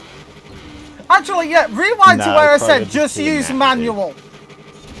 Actually, yeah, rewind to No, where I Crow, said you're just doing use that, manual.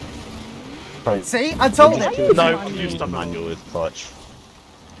 Right. See, I told Just him. do No, manual you stop it. manual with clutch.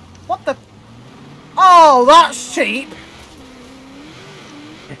 What the? Oh, that's cheap.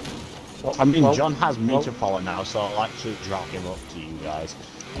 I mean, Well, John has well. meter follow now, so I'll actually drop him up to you guys.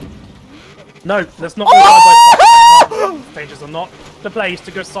 No, let's not go side by side. Stages are not the place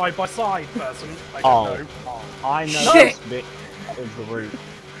to go side by side, person. I don't know. I know Shit. this bit of the route.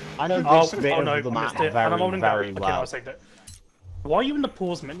 I know Oh, this bit oh no, of the I map missed it. And I'm very, holding very down. Okay, well. I saved it. Why are you in the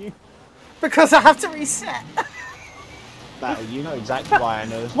pause menu? Because I have to reset. Now, you know exactly why I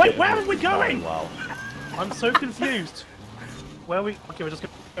know this Wait, bit of where the are we route very going? well. I'm so confused. Where are we? Okay, we're just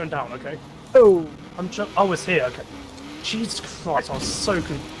going down, okay? Oh, Oh, it's here, okay. Jesus Christ, I was so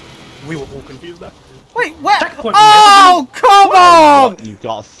confused. We were all confused there. Wait, where? Checkpoint, Oh, come on! You've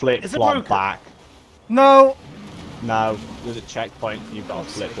got a flip Is it flop broken? back. No. No, there's a checkpoint. You've got a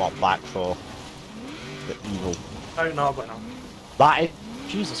flip flop back for the evil. Oh, no, I've got now. That is.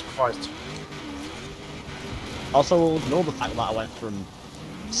 Jesus Christ. Also, ignore the fact that I went from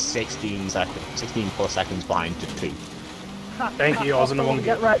 16 plus seconds behind to 2. Thank you, I was in the wrong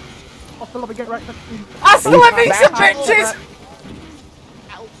Get gear. wrecked. I'll still get wrecked. I still have these bitches!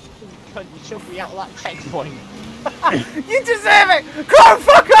 You should be out of that checkpoint. You deserve it! Crow,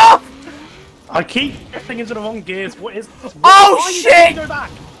 fuck off! I keep getting into the wrong gears. What is this? Oh, Why are you shit! letting me Go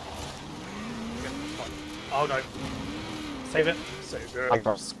back. Oh no. Save it. Save I it.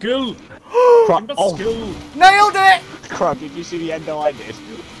 got- Skill. Crap. But Oh, skill. Nailed it! crap, did you see the end I did?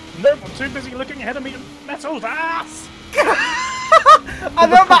 No, I'm too busy looking ahead of me and metal's ass. I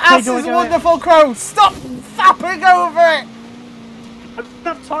know my ass do I is do it? wonderful, Crow. Stop fapping over it! I don't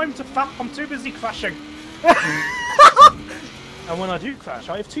have time to fap. I'm too busy crashing. And when I do crash,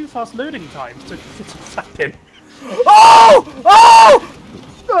 I have too fast loading times to fit a fap in. Oh! Oh!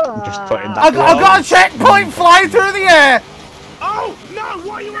 Just putting I that. got a checkpoint flying through the air! Oh no!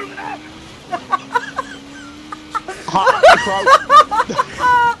 Why are you over there?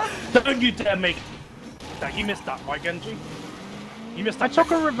 Don't you dare make that. You missed that, right, Genji? You missed I that.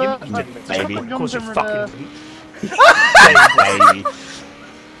 took a reverse. You didn't miss I it. Maybe. took a Of jump course you in fucking reverse. didn't. Maybe.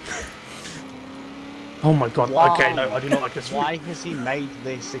 Oh my god. Wow. Okay, no, I do not like this. Why has he made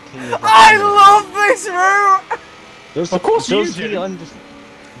this a king of the I hammers? love this route! Does, Of course you does he do.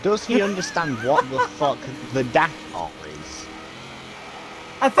 Does he understand what the fuck the Dakar is?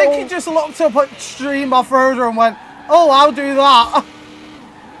 I think he just looked up at Extreme Off-Roader and went, oh, I'll do that.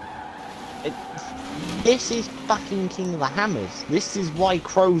 This is fucking King of the Hammers. This is why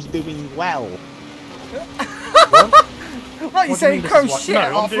Crow's doing well. What, you saying Crow shit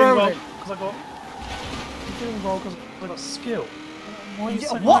no, I'm doing well off-roading? because I got. I'm doing well because I got skill. Why are you Yeah,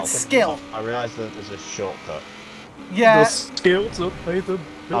 saying what that? skill? I realise that there's a shortcut. Yeah. The skill to pay the bills.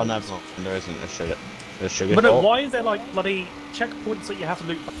 Oh no, there isn't a sugar. There's sugar. But no, why is there like bloody checkpoints that you have to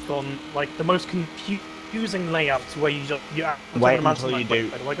loop back on, like the most confusing layouts where you just Wait until you do.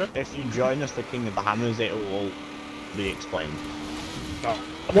 Where do I go? If you join us for King of the Hammers, it will all be explained. Oh.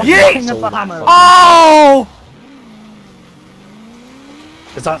 What's Yeah! the King of the All that Hammers? fucking- Oh!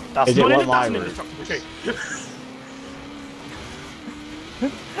 Is that's Is it not what in, my that's an route indestructible is? shape.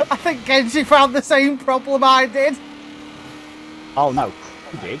 I think Genji found the same problem I did. Oh no,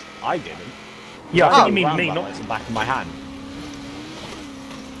 you did. I didn't. Yeah, I I think you went mean round me, that not. way, it's the back of my hand.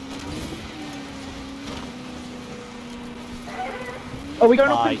 Are we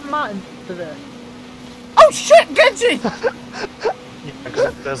going up Bye. into the mountains to this? Oh shit, Genji! Yeah,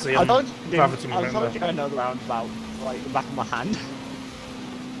 'cause there's the I told gravity you, I movement told you there. I know the roundabout, like the back of my hand.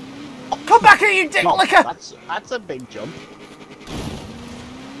 Come back here, you dick No, licker! that's a big jump.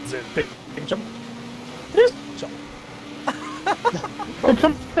 Is it a big jump? It is a jump. Did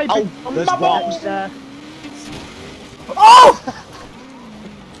some say Oh, big there's jump rocks. there? Oh!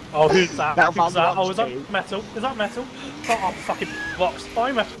 Oh, who's that? Now Who's found the that? Oh, rocks is that too. metal? Is that metal? Oh, fucking rocks.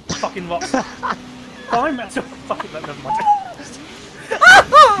 Buy metal. Fucking rocks. Buy metal. Fucking metal. Never mind. You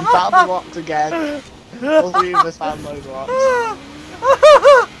found the rocks again. All three of us found those rocks.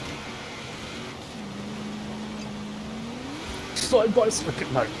 Slide by slip.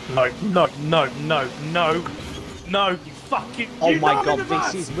 No, no, you fucking. Oh you my know I'm god, in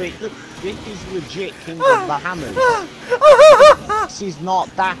advance. this is legit King of the Hammers. This is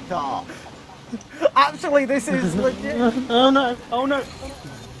not Dakar. Actually, this is legit. Oh no, oh no.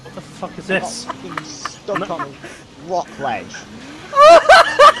 What the fuck is this? Fucking stuck on a rock ledge.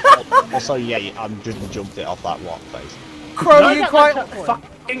 Also, yeah, I'm just jumped it off that rock face. Crow, No, you no, quite...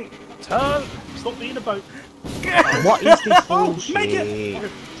 Fucking turn. Stop being a boat. What is this Oh, bullshit? make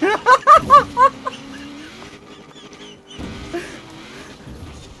it.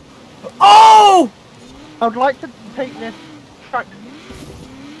 Oh! I would like to take this track.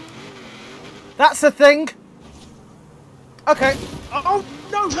 That's a thing. Okay. Oh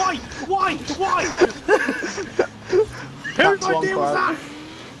no! Why? Why? Why? Whose That's one idea was quote. that?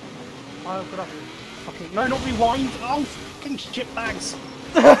 I'm gonna fucking no, not rewind. Oh, fucking shit bags.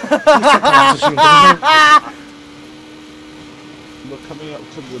 We're coming up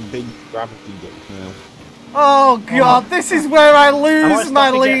to the big gravity dip now. Oh god, this is where I Am I lose stuck my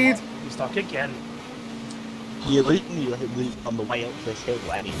again? lead. You stuck again. You're losing on the way up this hill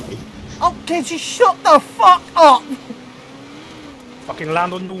anyway. Oh, Genji, shut the fuck up! Fucking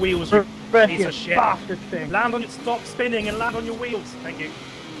land on your wheels, you piece of shit. Bastard thing. Land on your stop spinning and land on your wheels. Thank you.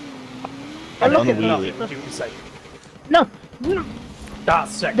 Oh, look on at the No, wheel. that. do what you say. No, no. That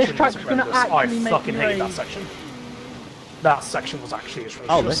section This was track's gonna horrendous. actually I make fucking me hated that rage. section. That section was actually atrocious.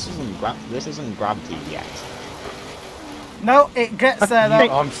 Oh, this isn't gravity yet. No, it gets there though.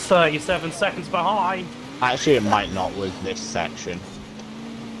 I'm 37 seconds behind. Actually, it might not with this section.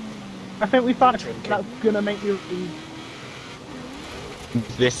 I think we found Drinking. that's gonna make you leave.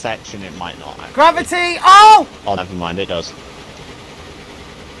 This section, it might not. Actually. Gravity! Oh! Oh, never mind, it does.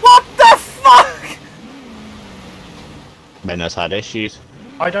 What the fuck? Minna's had issues.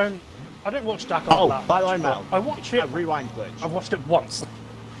 I don't watch Dakar. Oh, that by the way, much, but Mel. I watch it. Rewind glitch. I've watched it once.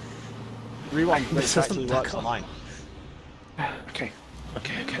 Rewind This glitch isn't actually works Dakar. online. Okay. Just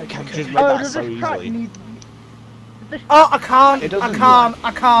Okay. read Oh, that does so this track easily. need? Oh, I can't. It doesn't I can't. I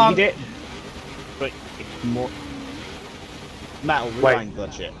Need can't. it, but it's more. Metal, rewind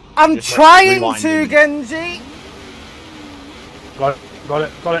glitch it. I'm Just trying rewind to, and- Genji. Got it. Got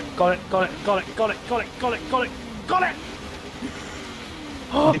it.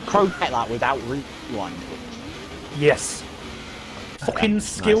 Did Crow get that without rewind glitch? Yes. Fucking Nice.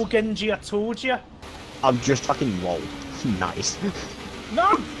 skill, Genji. I told you. I've just fucking rolled. Nice. No!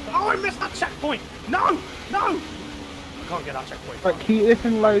 Oh, I missed that checkpoint! No! No! I can't get that checkpoint. Right, keep this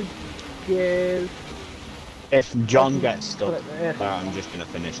in low gears. If John gets stuck, Put it there. I'm just gonna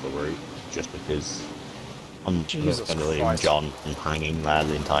finish the route, just because. I'm Jesus just gonna leave Christ. John hanging there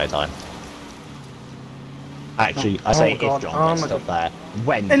the entire time. Actually, I say God. if John Oh gets my stuck there.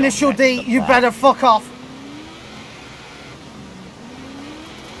 When John Initial gets D, stuck you there. better fuck off.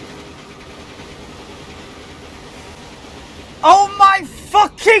 Oh my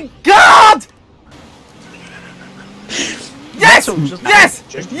fucking god! Yes! Metal, just- Yes!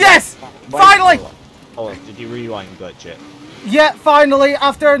 Just- Yes! Wait, Finally! Oh, did you rewind glitch it? Yeah, finally,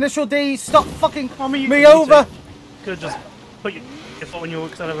 after initial D, stop fucking I mean, you me could- over. Could just put your foot on your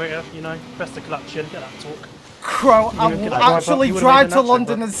accelerator, you know, press the clutch in, get that torque. Crow, I You will could drive up- actually you would've drive made to an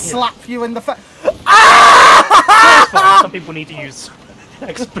London accident, and but, yeah. slap you in the face. Ah! That's fine, some people need to use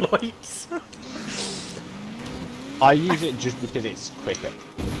exploits. I use it just because it's quicker.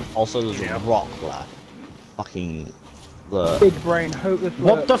 Also, there's Yeah. a rock there. Fucking the Big brain, hope this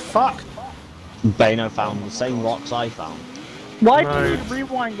What works. the fuck? Bano found the same rocks I found. Why No. can you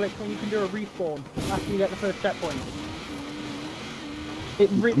rewind glitch when you can do a respawn after you get the first checkpoint? It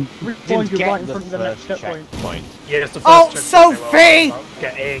Didn't respawns you get right in the front of the next first checkpoint. checkpoint. Yeah, it's the first Oh, checkpoint Sophie! they were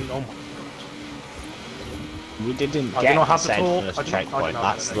getting. Oh my god. We didn't I do get not the have the said torque. first I do not- I do checkpoint. not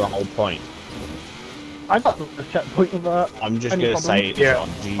have That's it. the whole point. I got the first checkpoint of that. I'm just Any gonna problem? say, Yeah, John,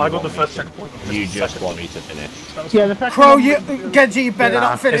 do you I got want the me first to- checkpoint. You This is just second. want me to finish. That was Yeah, fine. the second Crow, one you, was- Genji, you better Nah,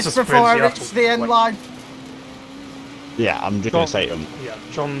 not finish it's a before I sprint, reach yeah, the end wait. line. Yeah, I'm just gonna say Yeah,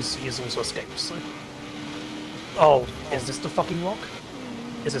 John's is also escaped, so. Oh, is this the fucking rock?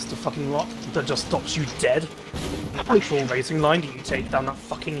 Is this the fucking rock that just stops you dead? Actual racing line, do you take down that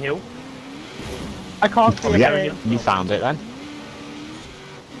fucking hill? I can't see Oh, it. yeah, here. you found it then.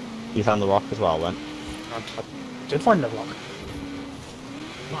 You found the rock as well then. I did find the rock.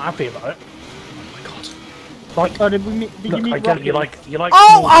 Not happy about it. Oh my god. Like, Oh, did you look, meet I get it, you Rocky? like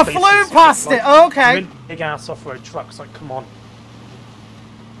Oh, small I spaces, flew but, past like, it, okay. big ass off-road trucks, like, come on.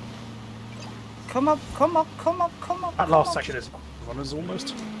 Come on, come on, come on, come on. That come last on. section is runners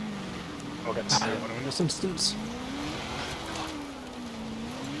almost. I'll get to see it in this instance.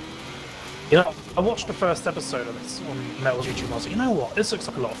 You know, I watched the first episode of this on Metal's YouTube and I was like, you know what, this looks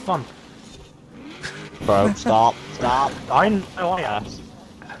like a lot of fun. Bro, stop. I know I am.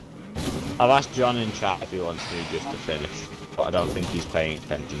 I've asked John in chat if he wants me just to finish, but I don't think he's paying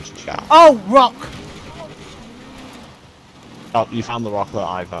attention to chat. Oh, rock. Oh, you found the rock that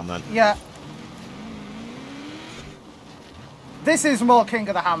I found then. Yeah. This is more King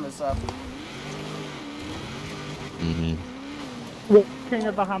of the Hammers, though. Mm-hmm. What, King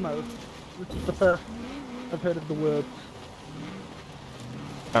of the Hammer? This is the first I've heard of the word.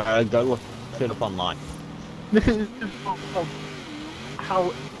 Go look it up online. This is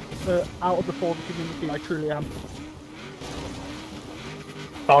how out of the Forza community I truly am.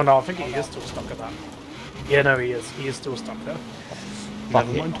 Oh no, I think he is still stuck at that. Yeah, no, he is. He is still stuck there. Fuck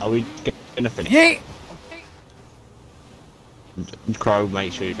Never it. mind. Are we gonna finish? Yeet! Crow,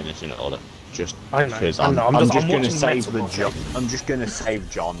 make sure you finish in order. Just I know, because I know, I'm I'm just gonna watching save Metal the John. I'm just gonna save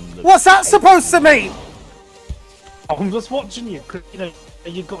John. What's that supposed to mean? I'm just watching you, 'cause, you know,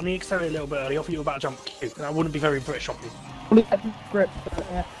 you got on the accelerator a little bit early, I thought you were about to jump queue, and I wouldn't be very British of you. Script,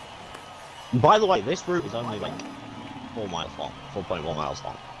 yeah. By the way, this route is only like 4 miles long, 4.1 miles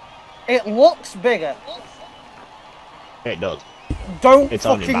long. It looks bigger. It does. Don't It's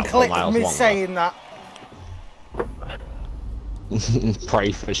only fucking about 4 click miles me long, saying that.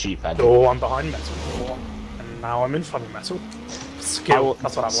 Pray for sheephead. Oh, I'm behind Metal before, and now I'm in front of Metal. Skill,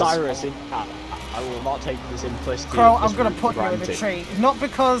 that's what that was. Cyrus, I will not take the simplicity. Crow, of this I'm gonna route put for you in a granted. tree. Not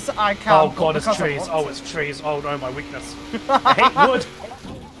because I can. Oh but god, it's because I trees. want Oh, to. it's trees. Oh no, my weakness. I hate wood.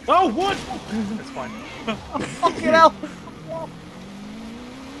 Oh, wood! It's fine. Fucking hell.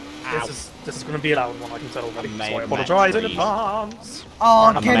 This is gonna be a loud one, I can tell already. So Made I apologise in trees. advance. Oh,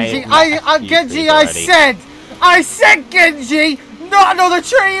 I'm Genji, amazed I that Genji, you've I already. said Genji, not another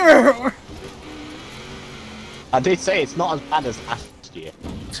tree route. I did say it's not as bad as last year.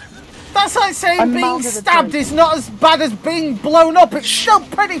 That's like saying I'm being mounted a stabbed tree. is not as bad as being blown up. It's still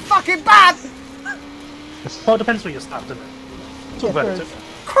pretty fucking bad. Well, it depends where you're stabbed, doesn't it? It's all Yes, relative.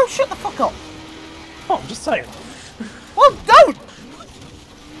 Crow, shut the fuck up. Oh, I'm just saying. Well, don't.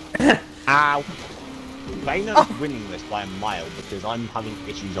 Ow! Vayner's winning this by a mile because I'm having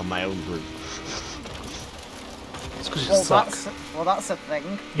issues on my own route. It's because you Well, suck. that's a thing.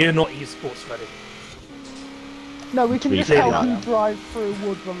 You're not esports ready. No, we can be just fair, help I you am. drive through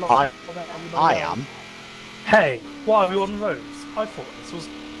woods a lot. I am. Hey, why are we on roads? I thought this was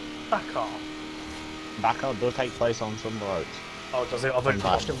Dakar. Dakar does take place on some roads. Oh, does it? I've only Sometimes.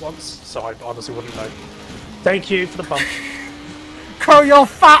 watched it once, so I honestly wouldn't know. Thank you for the bump. Crow, your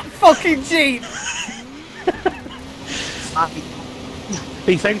fat fucking jeep.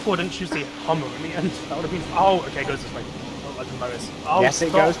 Be thankful I didn't choose the Hummer in the end. That would have been. Oh, okay, it goes this way. Oh, I didn't notice. Oh, Yes, it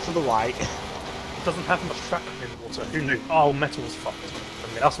stop. goes to the right. It doesn't have much traction in water. Who knew? Oh, metal's fucked. I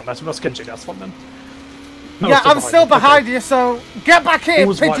mean, that's not metal. That's Genji. That's fun then. Oh, Yeah, I'm still behind okay. you, so get back here,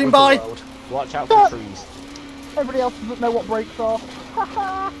 All's right pigeon with the boy! world. Watch out for trees. Everybody else doesn't know what brakes are.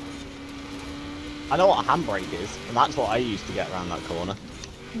 Haha. I know what a handbrake is, and that's what I use to get around that corner.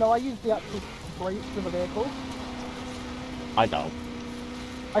 No, I use the actual brakes of the vehicle. I don't.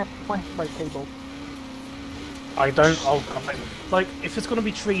 I have my brake cable. I don't. Oh, like, if it's going to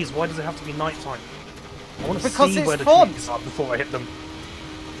be trees, why does it have to be nighttime? I want to Because see it's where the fun. trees are before I hit them.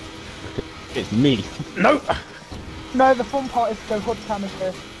 It's me. No! No, the fun part is to go hood cam is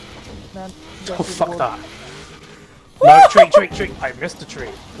this. Then go Oh, through the fuck woods. that. No, tree! I missed a tree,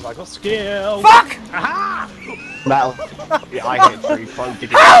 because I got skill! Fuck! Aha! Metal. Yeah, I hit tree. Pro did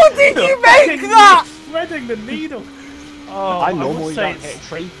it. How did you make that? Threading the needle! Oh, I would normally say don't hit a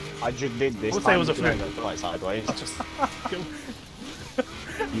tree. I just did this. I would say it was a time, fluke. Like sideways. Just...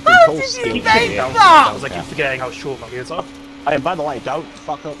 You can pull did you skill make here. that? I was like, keep forgetting how short my ears are. And by the way, don't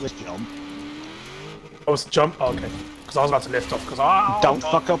fuck up this jump. I was jump. Oh, okay. Because I was about to lift off. Because Don't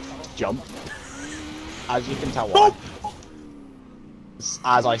fuck up this jump. As you can tell, why.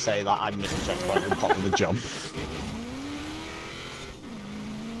 As I say that, I missed the checkpoint and popped the jump.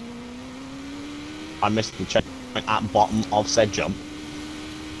 I missed the checkpoint at bottom of said jump.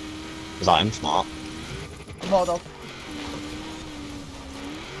 Because I am smart. Model.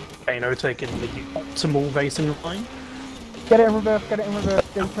 Kano taking the optimal racing line. Get it in reverse, get it in reverse,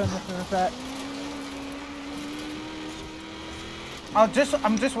 do turn this in a sec.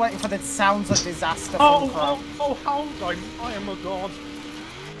 I'm just waiting for the sounds of disaster from Crow. How I am a god.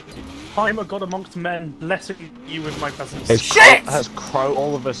 I am a god amongst men, blessing you with my presence. Shit! Has Crow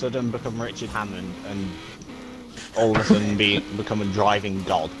all of a sudden become Richard Hammond and all of a sudden become a driving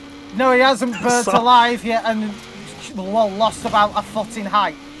god? No, he hasn't burnt alive yet and well, lost about a foot in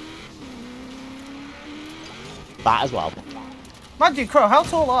height. That as well. Mind you, Crow, how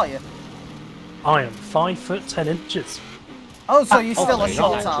tall are you? I am 5 foot 10 inches. Oh, so you're still a okay,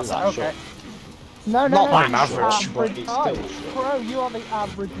 short not actually ass. that Okay. short. No, Not I'm that average, short, but it's height. still short. Crow, you are the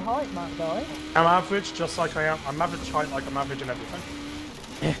average height, man, guy. I'm average, just like I am. I'm average height, like I'm average in everything.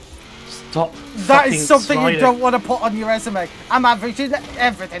 Yeah. Stop. That is something sliding. you don't want to put on your resume. I'm averaging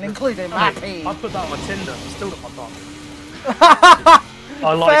everything, including my pee. I put that on Tinder. I'm still not my partner.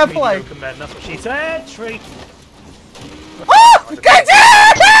 I like Fair play. mediocre men. That's what she said. Tree. Oh! Get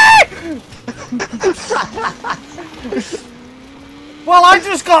it! Well, I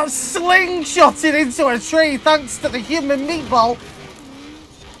just got slingshotted into a tree thanks to the human meatball.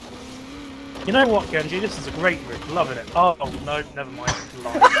 You know what, Genji? This is a great route. Loving it. Oh, no, never mind.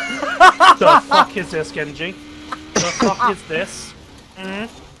 Lie. The fuck is this, Genji? The fuck is this?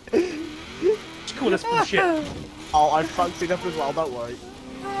 Just call this bullshit. Oh, I fucked it up as well, don't worry.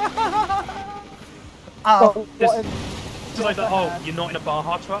 Oh, What is... It's like that, oh, you're not in a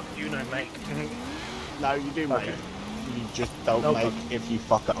Baja truck? You know, mate. No, you do, mate. Okay. You just don't No, make if you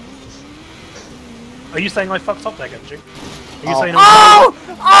fuck up. Are you saying I fucked up there, Genji? Are you Oh. saying Oh!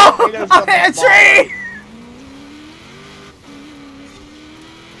 Oh! Tornado's I on the hit a spot. tree!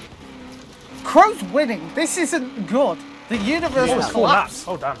 Crow's winning. This isn't good. The universe Yeah, was it's 4 laps. collapsed.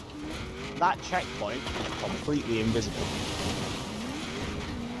 Oh, damn. That checkpoint is completely invisible.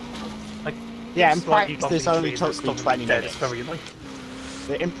 Like, Yeah, in slightly practice this bumping only trees, took it's me stopping 20 dead. minutes. It's very annoying.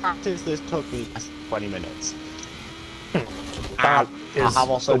 In practice this took me less than 20 minutes. That I is have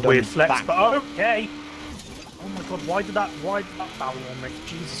also a done weird flex, back- but okay. Oh my god, why did that barrel on me?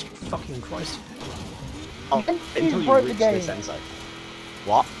 Jesus fucking Christ. Oh, You until you broke the reach game. this end zone.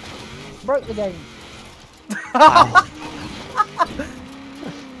 What? Broke the game.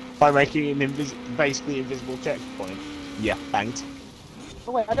 By making an basically invisible checkpoint? Yeah, thanks.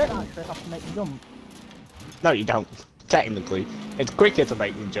 Oh wait, I don't actually have to make the jump. No, you don't. Technically. It's quicker to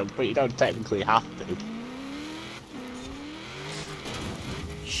make the jump, but you don't technically have to.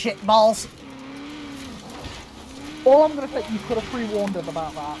 Shit balls. All I'm gonna say, you could have pre-warned us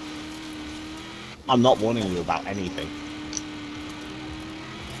about that. I'm not warning you about anything.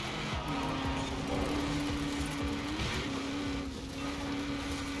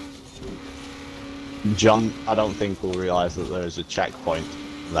 John, I don't think will realise that there is a checkpoint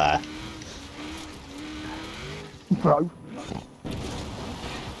there. Bro.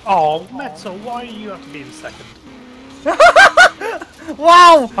 Oh, Metal, why do you have to be in second?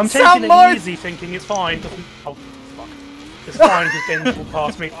 Wow! I'm sound taking more... it easy, thinking it's fine. Oh, fuck. It's fine because Genji will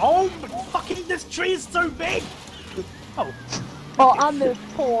pass me. Oh, but fucking this tree is so big! Oh. Oh, and this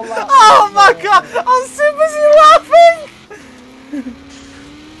poor lad. Oh my god! I'm so busy laughing!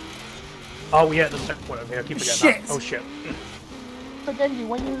 Oh yeah, there's a checkpoint over here. I keep forgetting Shit. that. Oh shit. So Genji,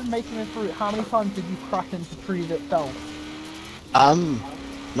 when you were making this route, how many times did you crash into trees itself?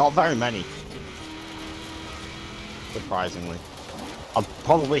 Not very many. Surprisingly. I've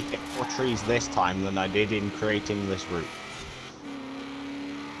probably hit more trees this time than I did in creating this route.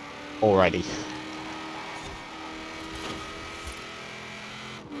 Already.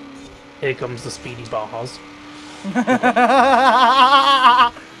 Here comes the speedy Bajas.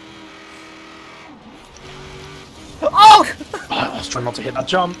 Oh! I was trying not to hit that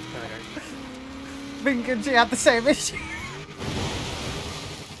jump. There we go. Think Genji had the same issue.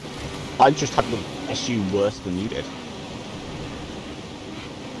 I just had the issue worse than you did.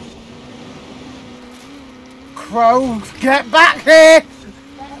 Crow, get back here!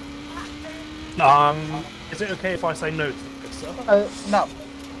 Is it okay if I say no to this, sir? No.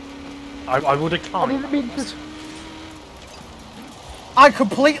 I would I decline. didn't mean to. I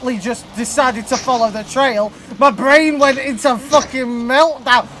completely just decided to follow the trail. My brain went into fucking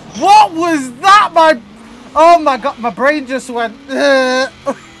meltdown. What was that? Oh my god, my brain just went.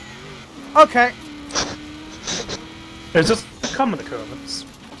 Okay. It's just common occurrence.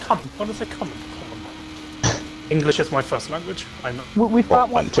 Common. What does it common? English is my first language. I know. We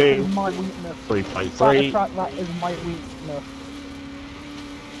found One, what two. is my weakness. 3.3. That is my weakness.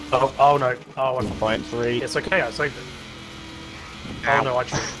 Oh no. Oh, 1.3. it's okay. I saved it. Ow. Oh no, I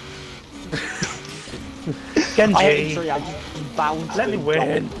tried. I hit Genji, a tree, I just bounced let me and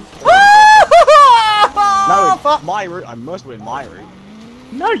win. No, Fuck. it's my route. I must win my route.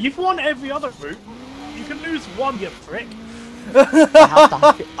 No, you've won every other route. You can lose one, you prick.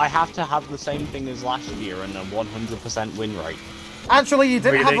 I have to have the same thing as last year and a 100% win rate. Actually, you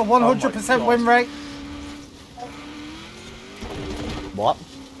didn't Really? have a 100% Oh my win God. rate. What?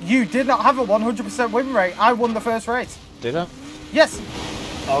 You did not have a 100% win rate. I won the first race. Did I? Yes.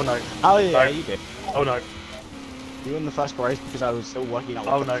 Oh no. Oh yeah, No. you did. Oh no. You won the first race because I was still working out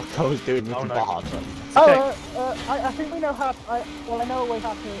Oh, what no. the fuck I was doing with Oh, the no. bar. Okay. I think we know how. I know a way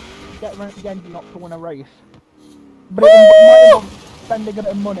how to get Genji not to win a race. But it might involve spending a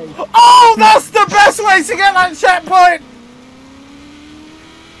bit of money. Oh, that's the best way to get that checkpoint.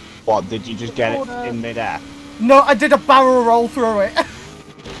 What, did you just get it in midair? No, I did a barrel roll through it.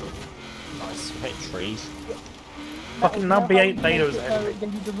 Nice. Hit trees. Fucking now Beto's ahead of me.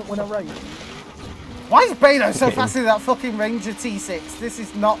 Genji doesn't win a race. Why is Bano so fast in that fucking Ranger T6? This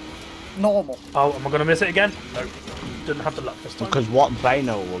is not normal. Oh, am I gonna miss it again? No. Didn't have the luck this time. Because what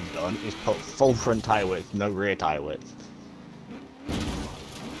Bano will have done is put full front tyre width, no rear tyre width.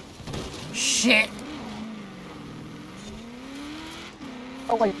 Shit.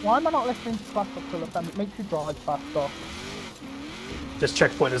 Oh wait, why am I not listening to Classic Philip? It makes you drive faster. This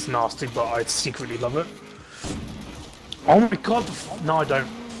checkpoint is nasty, but I secretly love it. Oh my god! No, I don't.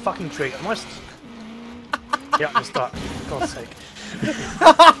 Fucking tree. Am I stuck? Yeah, I'm stuck. For God's sake.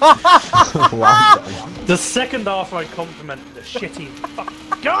 Wow. The second after I complimented the shitty fuck.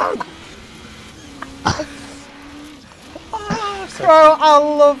 Go! So, Bro, I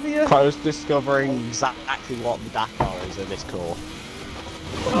love you. Close discovering exactly what the Dakar is at this core.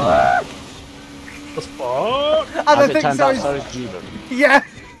 the fuck? I As don't it think turns so. out, so is Juven. Yeah.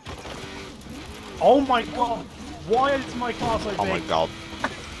 Oh my god! Why is my car so big? Oh my god.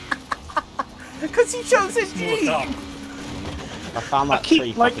 Because you chose it Small deep. car. I found I that keep,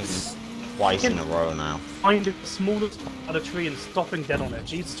 tree like, fucking twice in a row now. Finding the smallest part of the tree and stopping dead on it.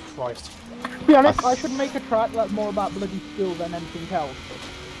 Jesus Christ. To be honest, I should make a track that's more about bloody skill than anything else.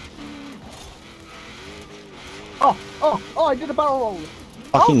 Oh, I did a barrel roll.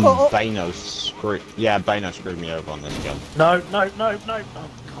 Fucking Oh, Bano screwed. Yeah, Bano screwed me over on this jump. No. Oh, God.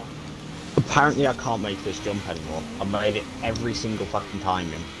 Apparently, I can't make this jump anymore. I made it every single fucking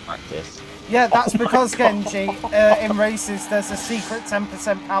time in practice. Yeah, that's because, Genji, in races, there's a secret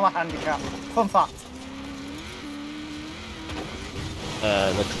 10% power handicap. Fun fact.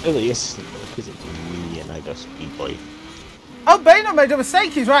 There clearly is, because it's me and I go speed boy. Oh, Bano made a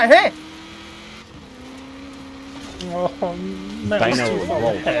mistake. He's right here. Oh, no. Bano it's too was far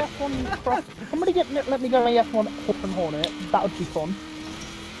wrong. ahead. Somebody let me go my F1 Hawk and Hornet. That would be fun.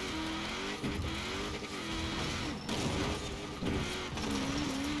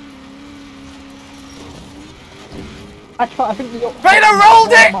 Actually, I think the Bano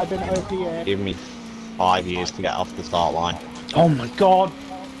rolled it! might have been OPA. Give me 5 years to get off the start line. Oh my god!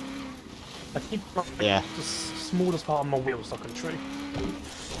 I keep Yeah. the smallest part of my wheel stuck in a tree.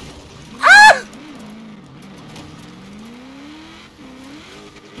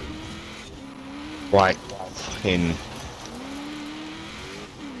 Right. Fucking.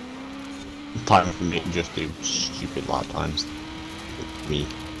 Time for me to just do stupid lap times. Me.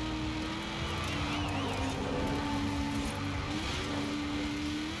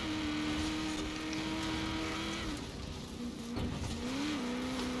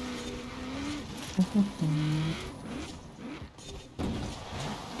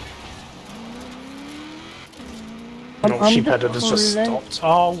 No, I'm sheephead just has just moving. stopped.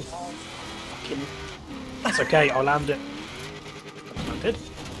 Oh, fucking. It's okay, I'll land it. Landed.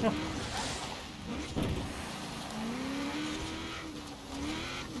 Yeah.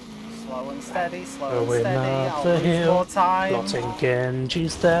 Slow and steady, slow and Going steady. up I'll the lose hill, more time. plotting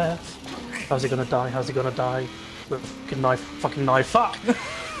Genji's death. How's he gonna die? How's he gonna die? With a fucking knife, fuck!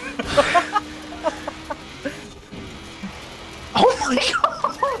 Oh my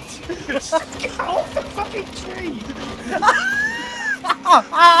god! Just get off the fucking tree!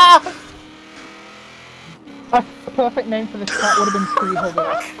 A perfect name for this cat would have been Tree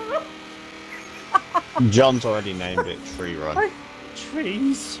Hugger. John's already named it Tree Run.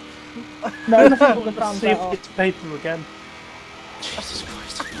 Trees? No, the people that Let's found see that if off. it's paper again. Jesus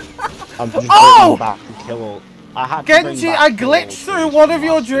Christ. I'm just Oh! bringing back and kill all. I had to bring Genji, back I kill all glitched through trees one from of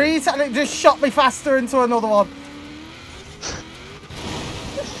your last year. trees and it just shot me faster into another one.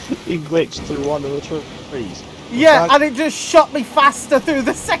 You glitched through one of the trees. Yeah, Okay. and it just shot me faster through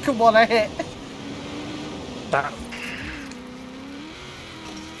the second one I hit. That.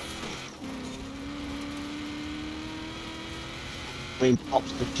 I mean,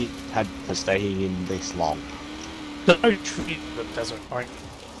 pops the Jeep head for staying in this long. There's no tree in the desert, right?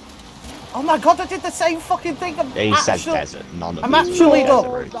 Oh my god, I did the same fucking thing. He said desert, none of I'm these actually are done. desert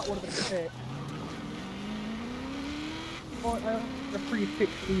Oh, routes. that would have been a hit. Oh, a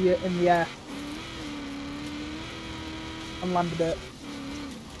 360 in the air. And landed it.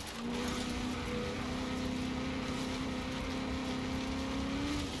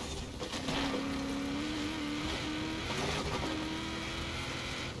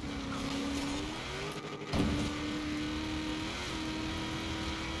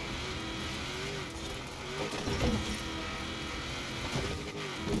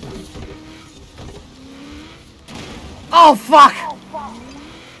 Oh fuck!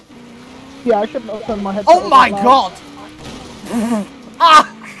 Yeah, I shouldn't have turned my head. Oh my god! Ah!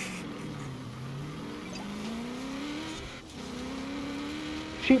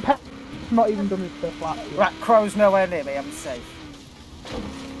 Sheephead not even done his first lap. yet. Right, Crow's nowhere near me, I'm safe.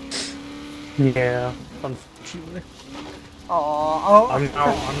 Yeah, unfortunately. Oh, I'm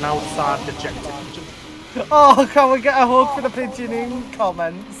now sad, dejected. oh, can we get a hug for the pigeon in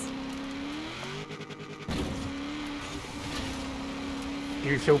comments? Do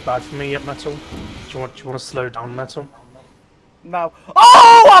you feel bad for me yet, Metal? Do you want to slow down, Metal? No.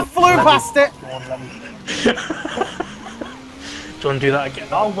 Oh, I flew past it! Do you want to do that again?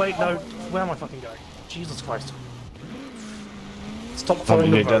 Oh wait, no. Where am I fucking going? Jesus Christ. Stop throwing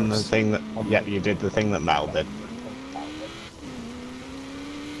Haven't the you done the ropes. thing that? Yeah, you did the thing that Mel did.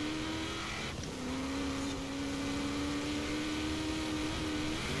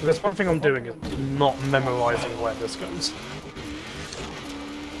 There's one thing I'm doing is not memorizing where this goes.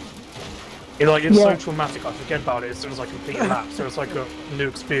 You know, like, it's Yeah. so traumatic, I forget about it as soon as I complete a lap, so it's like a new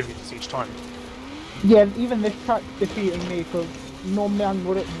experience each time. Yeah, even this track's defeating me because normally I'm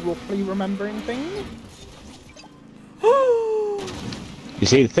good at roughly remembering things. You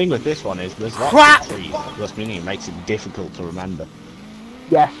see, the thing with this one is there's lots Crap! of trees, thus meaning it makes it difficult to remember.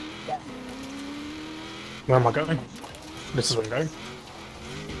 Yes. Where am I going? This is where I'm going.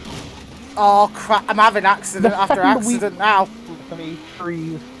 Oh crap, I'm having accident The after second we- accident now. For me,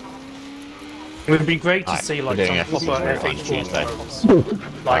 trees. It would be great to Right, see, we're like, doing some a proper Tuesday on Tuesday.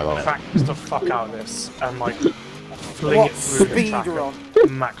 FH4 I love like, it. practice the fuck out of this, and, like, fling What it through the speed track run? at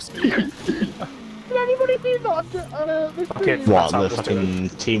max speed. Did anybody see that? This Okay, trees? What, That's how the this fucking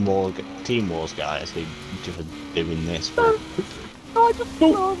Team Wars guys who just are doing this? No, I just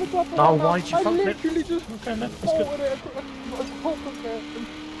flew over top of Oh, that. why'd you I fuck it? literally just Okay, no, that's good. forwarded it across the top of it.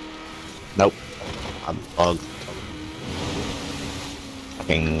 Nope. A bug.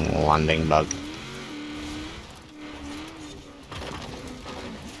 Fucking landing bug.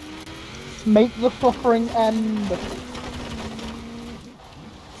 Make the suffering end.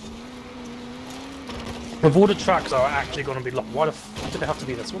 With all the tracks that are actually going to be long, why the fuck did it have to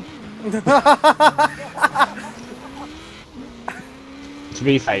be this one? To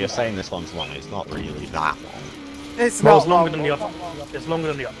be fair, you're saying this one's long, it's not really that long. It's Well, not it's longer long. than the other one. It's longer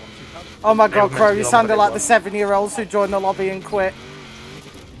than the other one. Oh my They god, were meant Crow, to be you longer sounded than like they the were. 7-year-olds who joined the lobby and quit.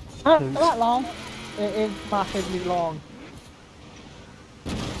 Not that long. It is massively long.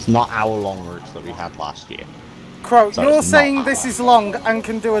 It's not our long routes that we had last year. Crow, So you're it's not saying that this long. is long and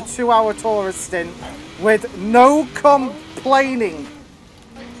can do a 2-hour tourist stint with no complaining.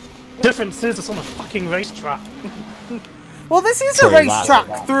 Difference is it's on a fucking racetrack. Well, this is True, a that's-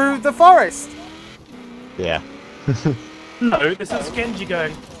 racetrack through the forest. Yeah. No, this is Genji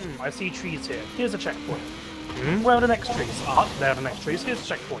going, I see trees here. Here's a checkpoint. Where are the next trees? Ah, there are the next trees. Here's a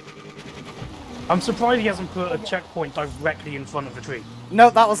checkpoint. I'm surprised he hasn't put a checkpoint directly in front of the tree. No,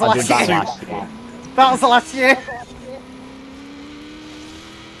 that was I did last that year. last year. That was the last year.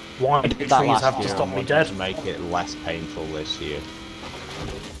 Why do I did that trees last have to year stop and me wanted dead? to make it less painful this year.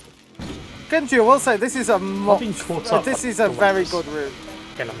 Genji, I will say this is a been caught up this on is a the very waves. good route.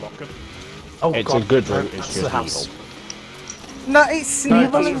 Again, I'm not good. Oh It's god, a good route, that's it's the just house. evil. No, it's No,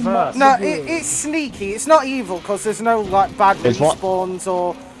 sneaky. it's reversed. No, it's sneaky. It's not evil because there's no like bad It's what- respawns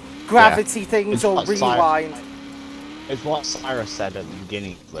or gravity things It's or what rewind. It's what Cyrus said at the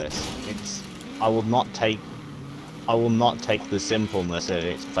beginning of this. It's I will not take the simpleness at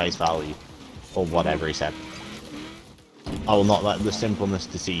its face value, or whatever he said. I will not let the simpleness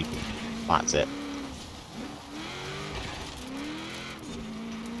deceive me. That's it.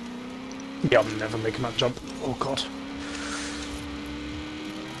 Yeah, I'm never making that jump. Oh god.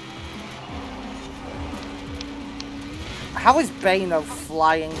 How is Bano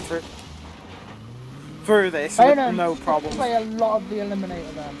flying through this I with know, no problem? play a lot of the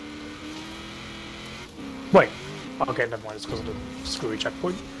Eliminator then. Wait. Okay, never mind. It's because of the screwy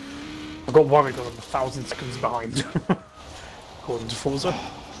checkpoint. I got worried because I'm 1,000 seconds behind. According to Forza.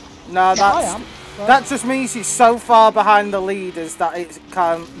 No, I that's am. But that just means he's so far behind the leaders that it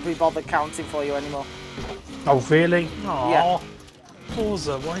can't be bothered counting for you anymore. Oh really? Yeah. Aww.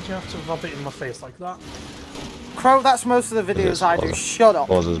 Forza, why'd you have to rub it in my face like that? Crow, that's most of the videos I do. Shut up.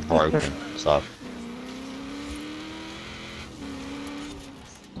 Forza's broken, so.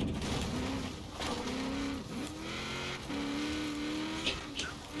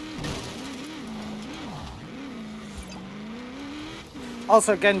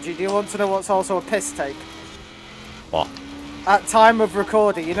 Also, Genji, do you want to know what's also a piss take? What? At time of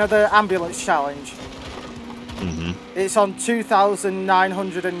recording, you know the ambulance challenge? Mm-hmm. It's on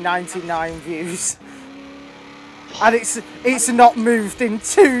 2,999 views. And it's not moved in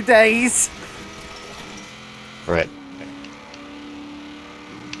 2 days. Right.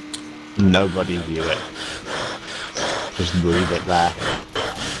 Nobody view it. Just leave it there.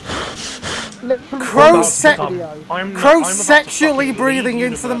 literally Crow I'm se- about to video. become- I'm Crow about to sexually fucking breathing leave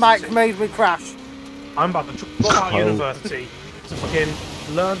into the university. mic made me crash. I'm about to drop out of Oh. university to fucking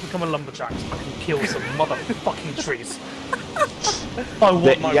learn to become a lumberjack so I can kill some motherfucking trees. I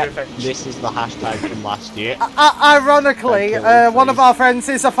want my revenge. This is the hashtag from last year. Ironically, Okay, one of please. our friends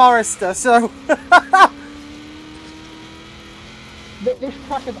is a forester, so... This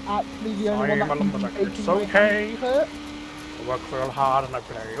track is actually the only I one am that a lumberjack. can It's okay. hurt. I work real hard and I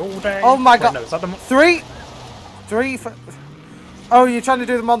play all day. Oh my Wait, god. no, is that the... Three... Oh, you're trying to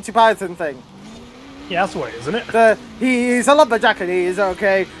do the Monty Python thing. Yeah, that's what it is, isn't it? He's a lumberjack and he is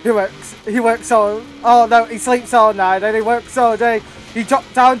okay. He works all... Oh no, he sleeps all night and he works all day. He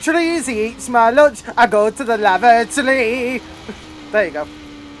chops down trees, he eats my lunch, I go to the lavatory. There you go.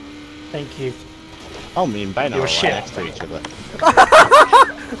 Thank you. Oh, me and Ben are You're right shit. next to each other.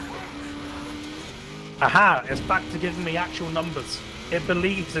 Aha, it's back to giving me actual numbers. It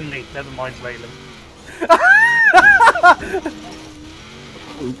believes in me. Never mind, Raylan.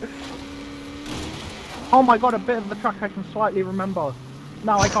 Oh my god, a bit of the track I can slightly remember.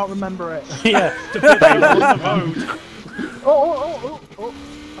 Now I can't remember it. Yeah, to put them on the road. Oh!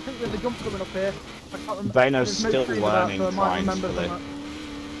 I think there's a jump coming up here. I can't remember. Bano's There's no still screen of that, learning so I might lines remember for from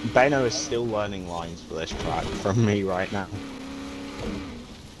this. Bano is still learning lines for this track from me right now.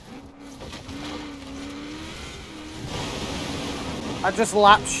 I just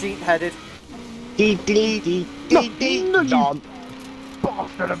lap sheep-headed. Dee dee dee dee dee. No, you- John.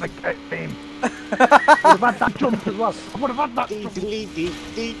 Bastard of a game. I would have had that jump as well. I would have had that Dee jump. dee dee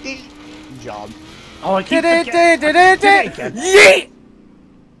dee dee. John. Oh, I keep Did forgetting. it again. Yeet!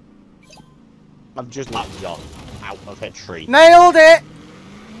 I've just lapped John out of a tree. Nailed it!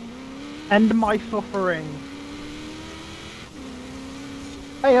 End my suffering.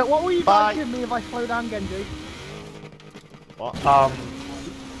 Hey, what will you Bye. guys give me if I slow down, Genji? What?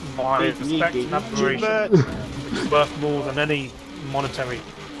 My Dee, respect dee, and dee, admiration is worth more than any monetary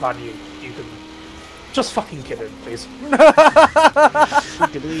value you can... Just fucking kill him, please.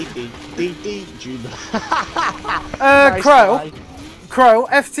 Dee dee dee dee. Juba. Crow,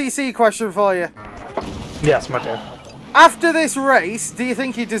 FTC question for you. Yes, my dear. After this race, do you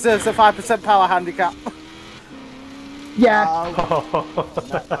think he deserves a 5% power handicap? Yeah.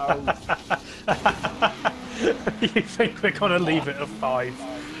 You think we're gonna leave it at 5?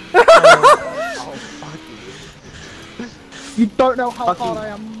 Oh, fuck you. You don't know how hard I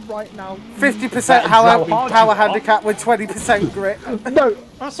am right now. 50% how hard you power are. handicap with 20% grit. No.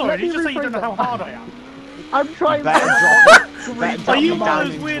 I'm sorry, Let did you me just say you don't know rephrase how it. hard I am? I'm trying Better to... better Are drop you me one down of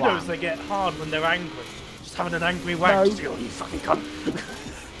those in weirdos flat. that get hard when they're angry? Just having an angry wank, No. just go, "Oh, you fucking cunt."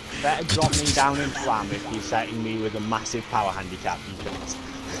 better drop me down in flam if you're setting me with a massive power handicap, you guys.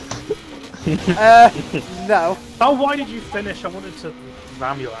 No. Oh, why did you finish? I wanted to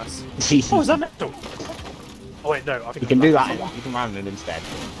ram your ass. Oh, is that metal? Oh wait, no, I think You can do that, you can ram it instead.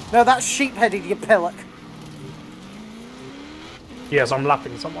 No, that's sheep-headed, you pillock. Yes, I'm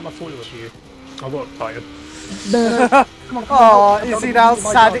lapping someone, I thought it was you. I got tired. No. Come on, Oh, is he now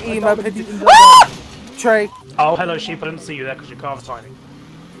sad emo pigeon? Ah! Tree. Oh, hello sheep, I didn't see you there because your car was tiny.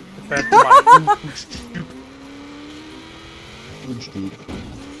 Compared to my...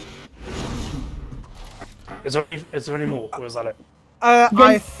 Is there any more, or is that it?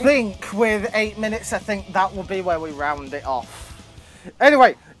 I think with 8 minutes, I think that will be where we round it off.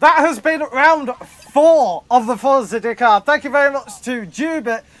 Anyway, that has been round 4 of the Forza Dakar. Thank you very much to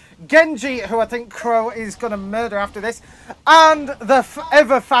Jubit, Genji, who I think Crow is going to murder after this, and the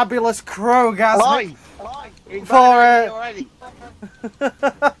ever fabulous Crowgasmic for...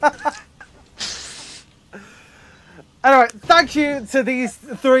 Anyway, thank you to these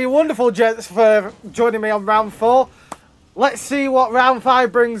 3 wonderful gents for joining me on round 4. Let's see what round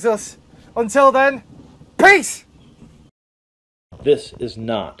 5 brings us. Until then, peace! This is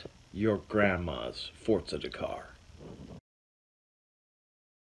not your grandma's Forza Dakar.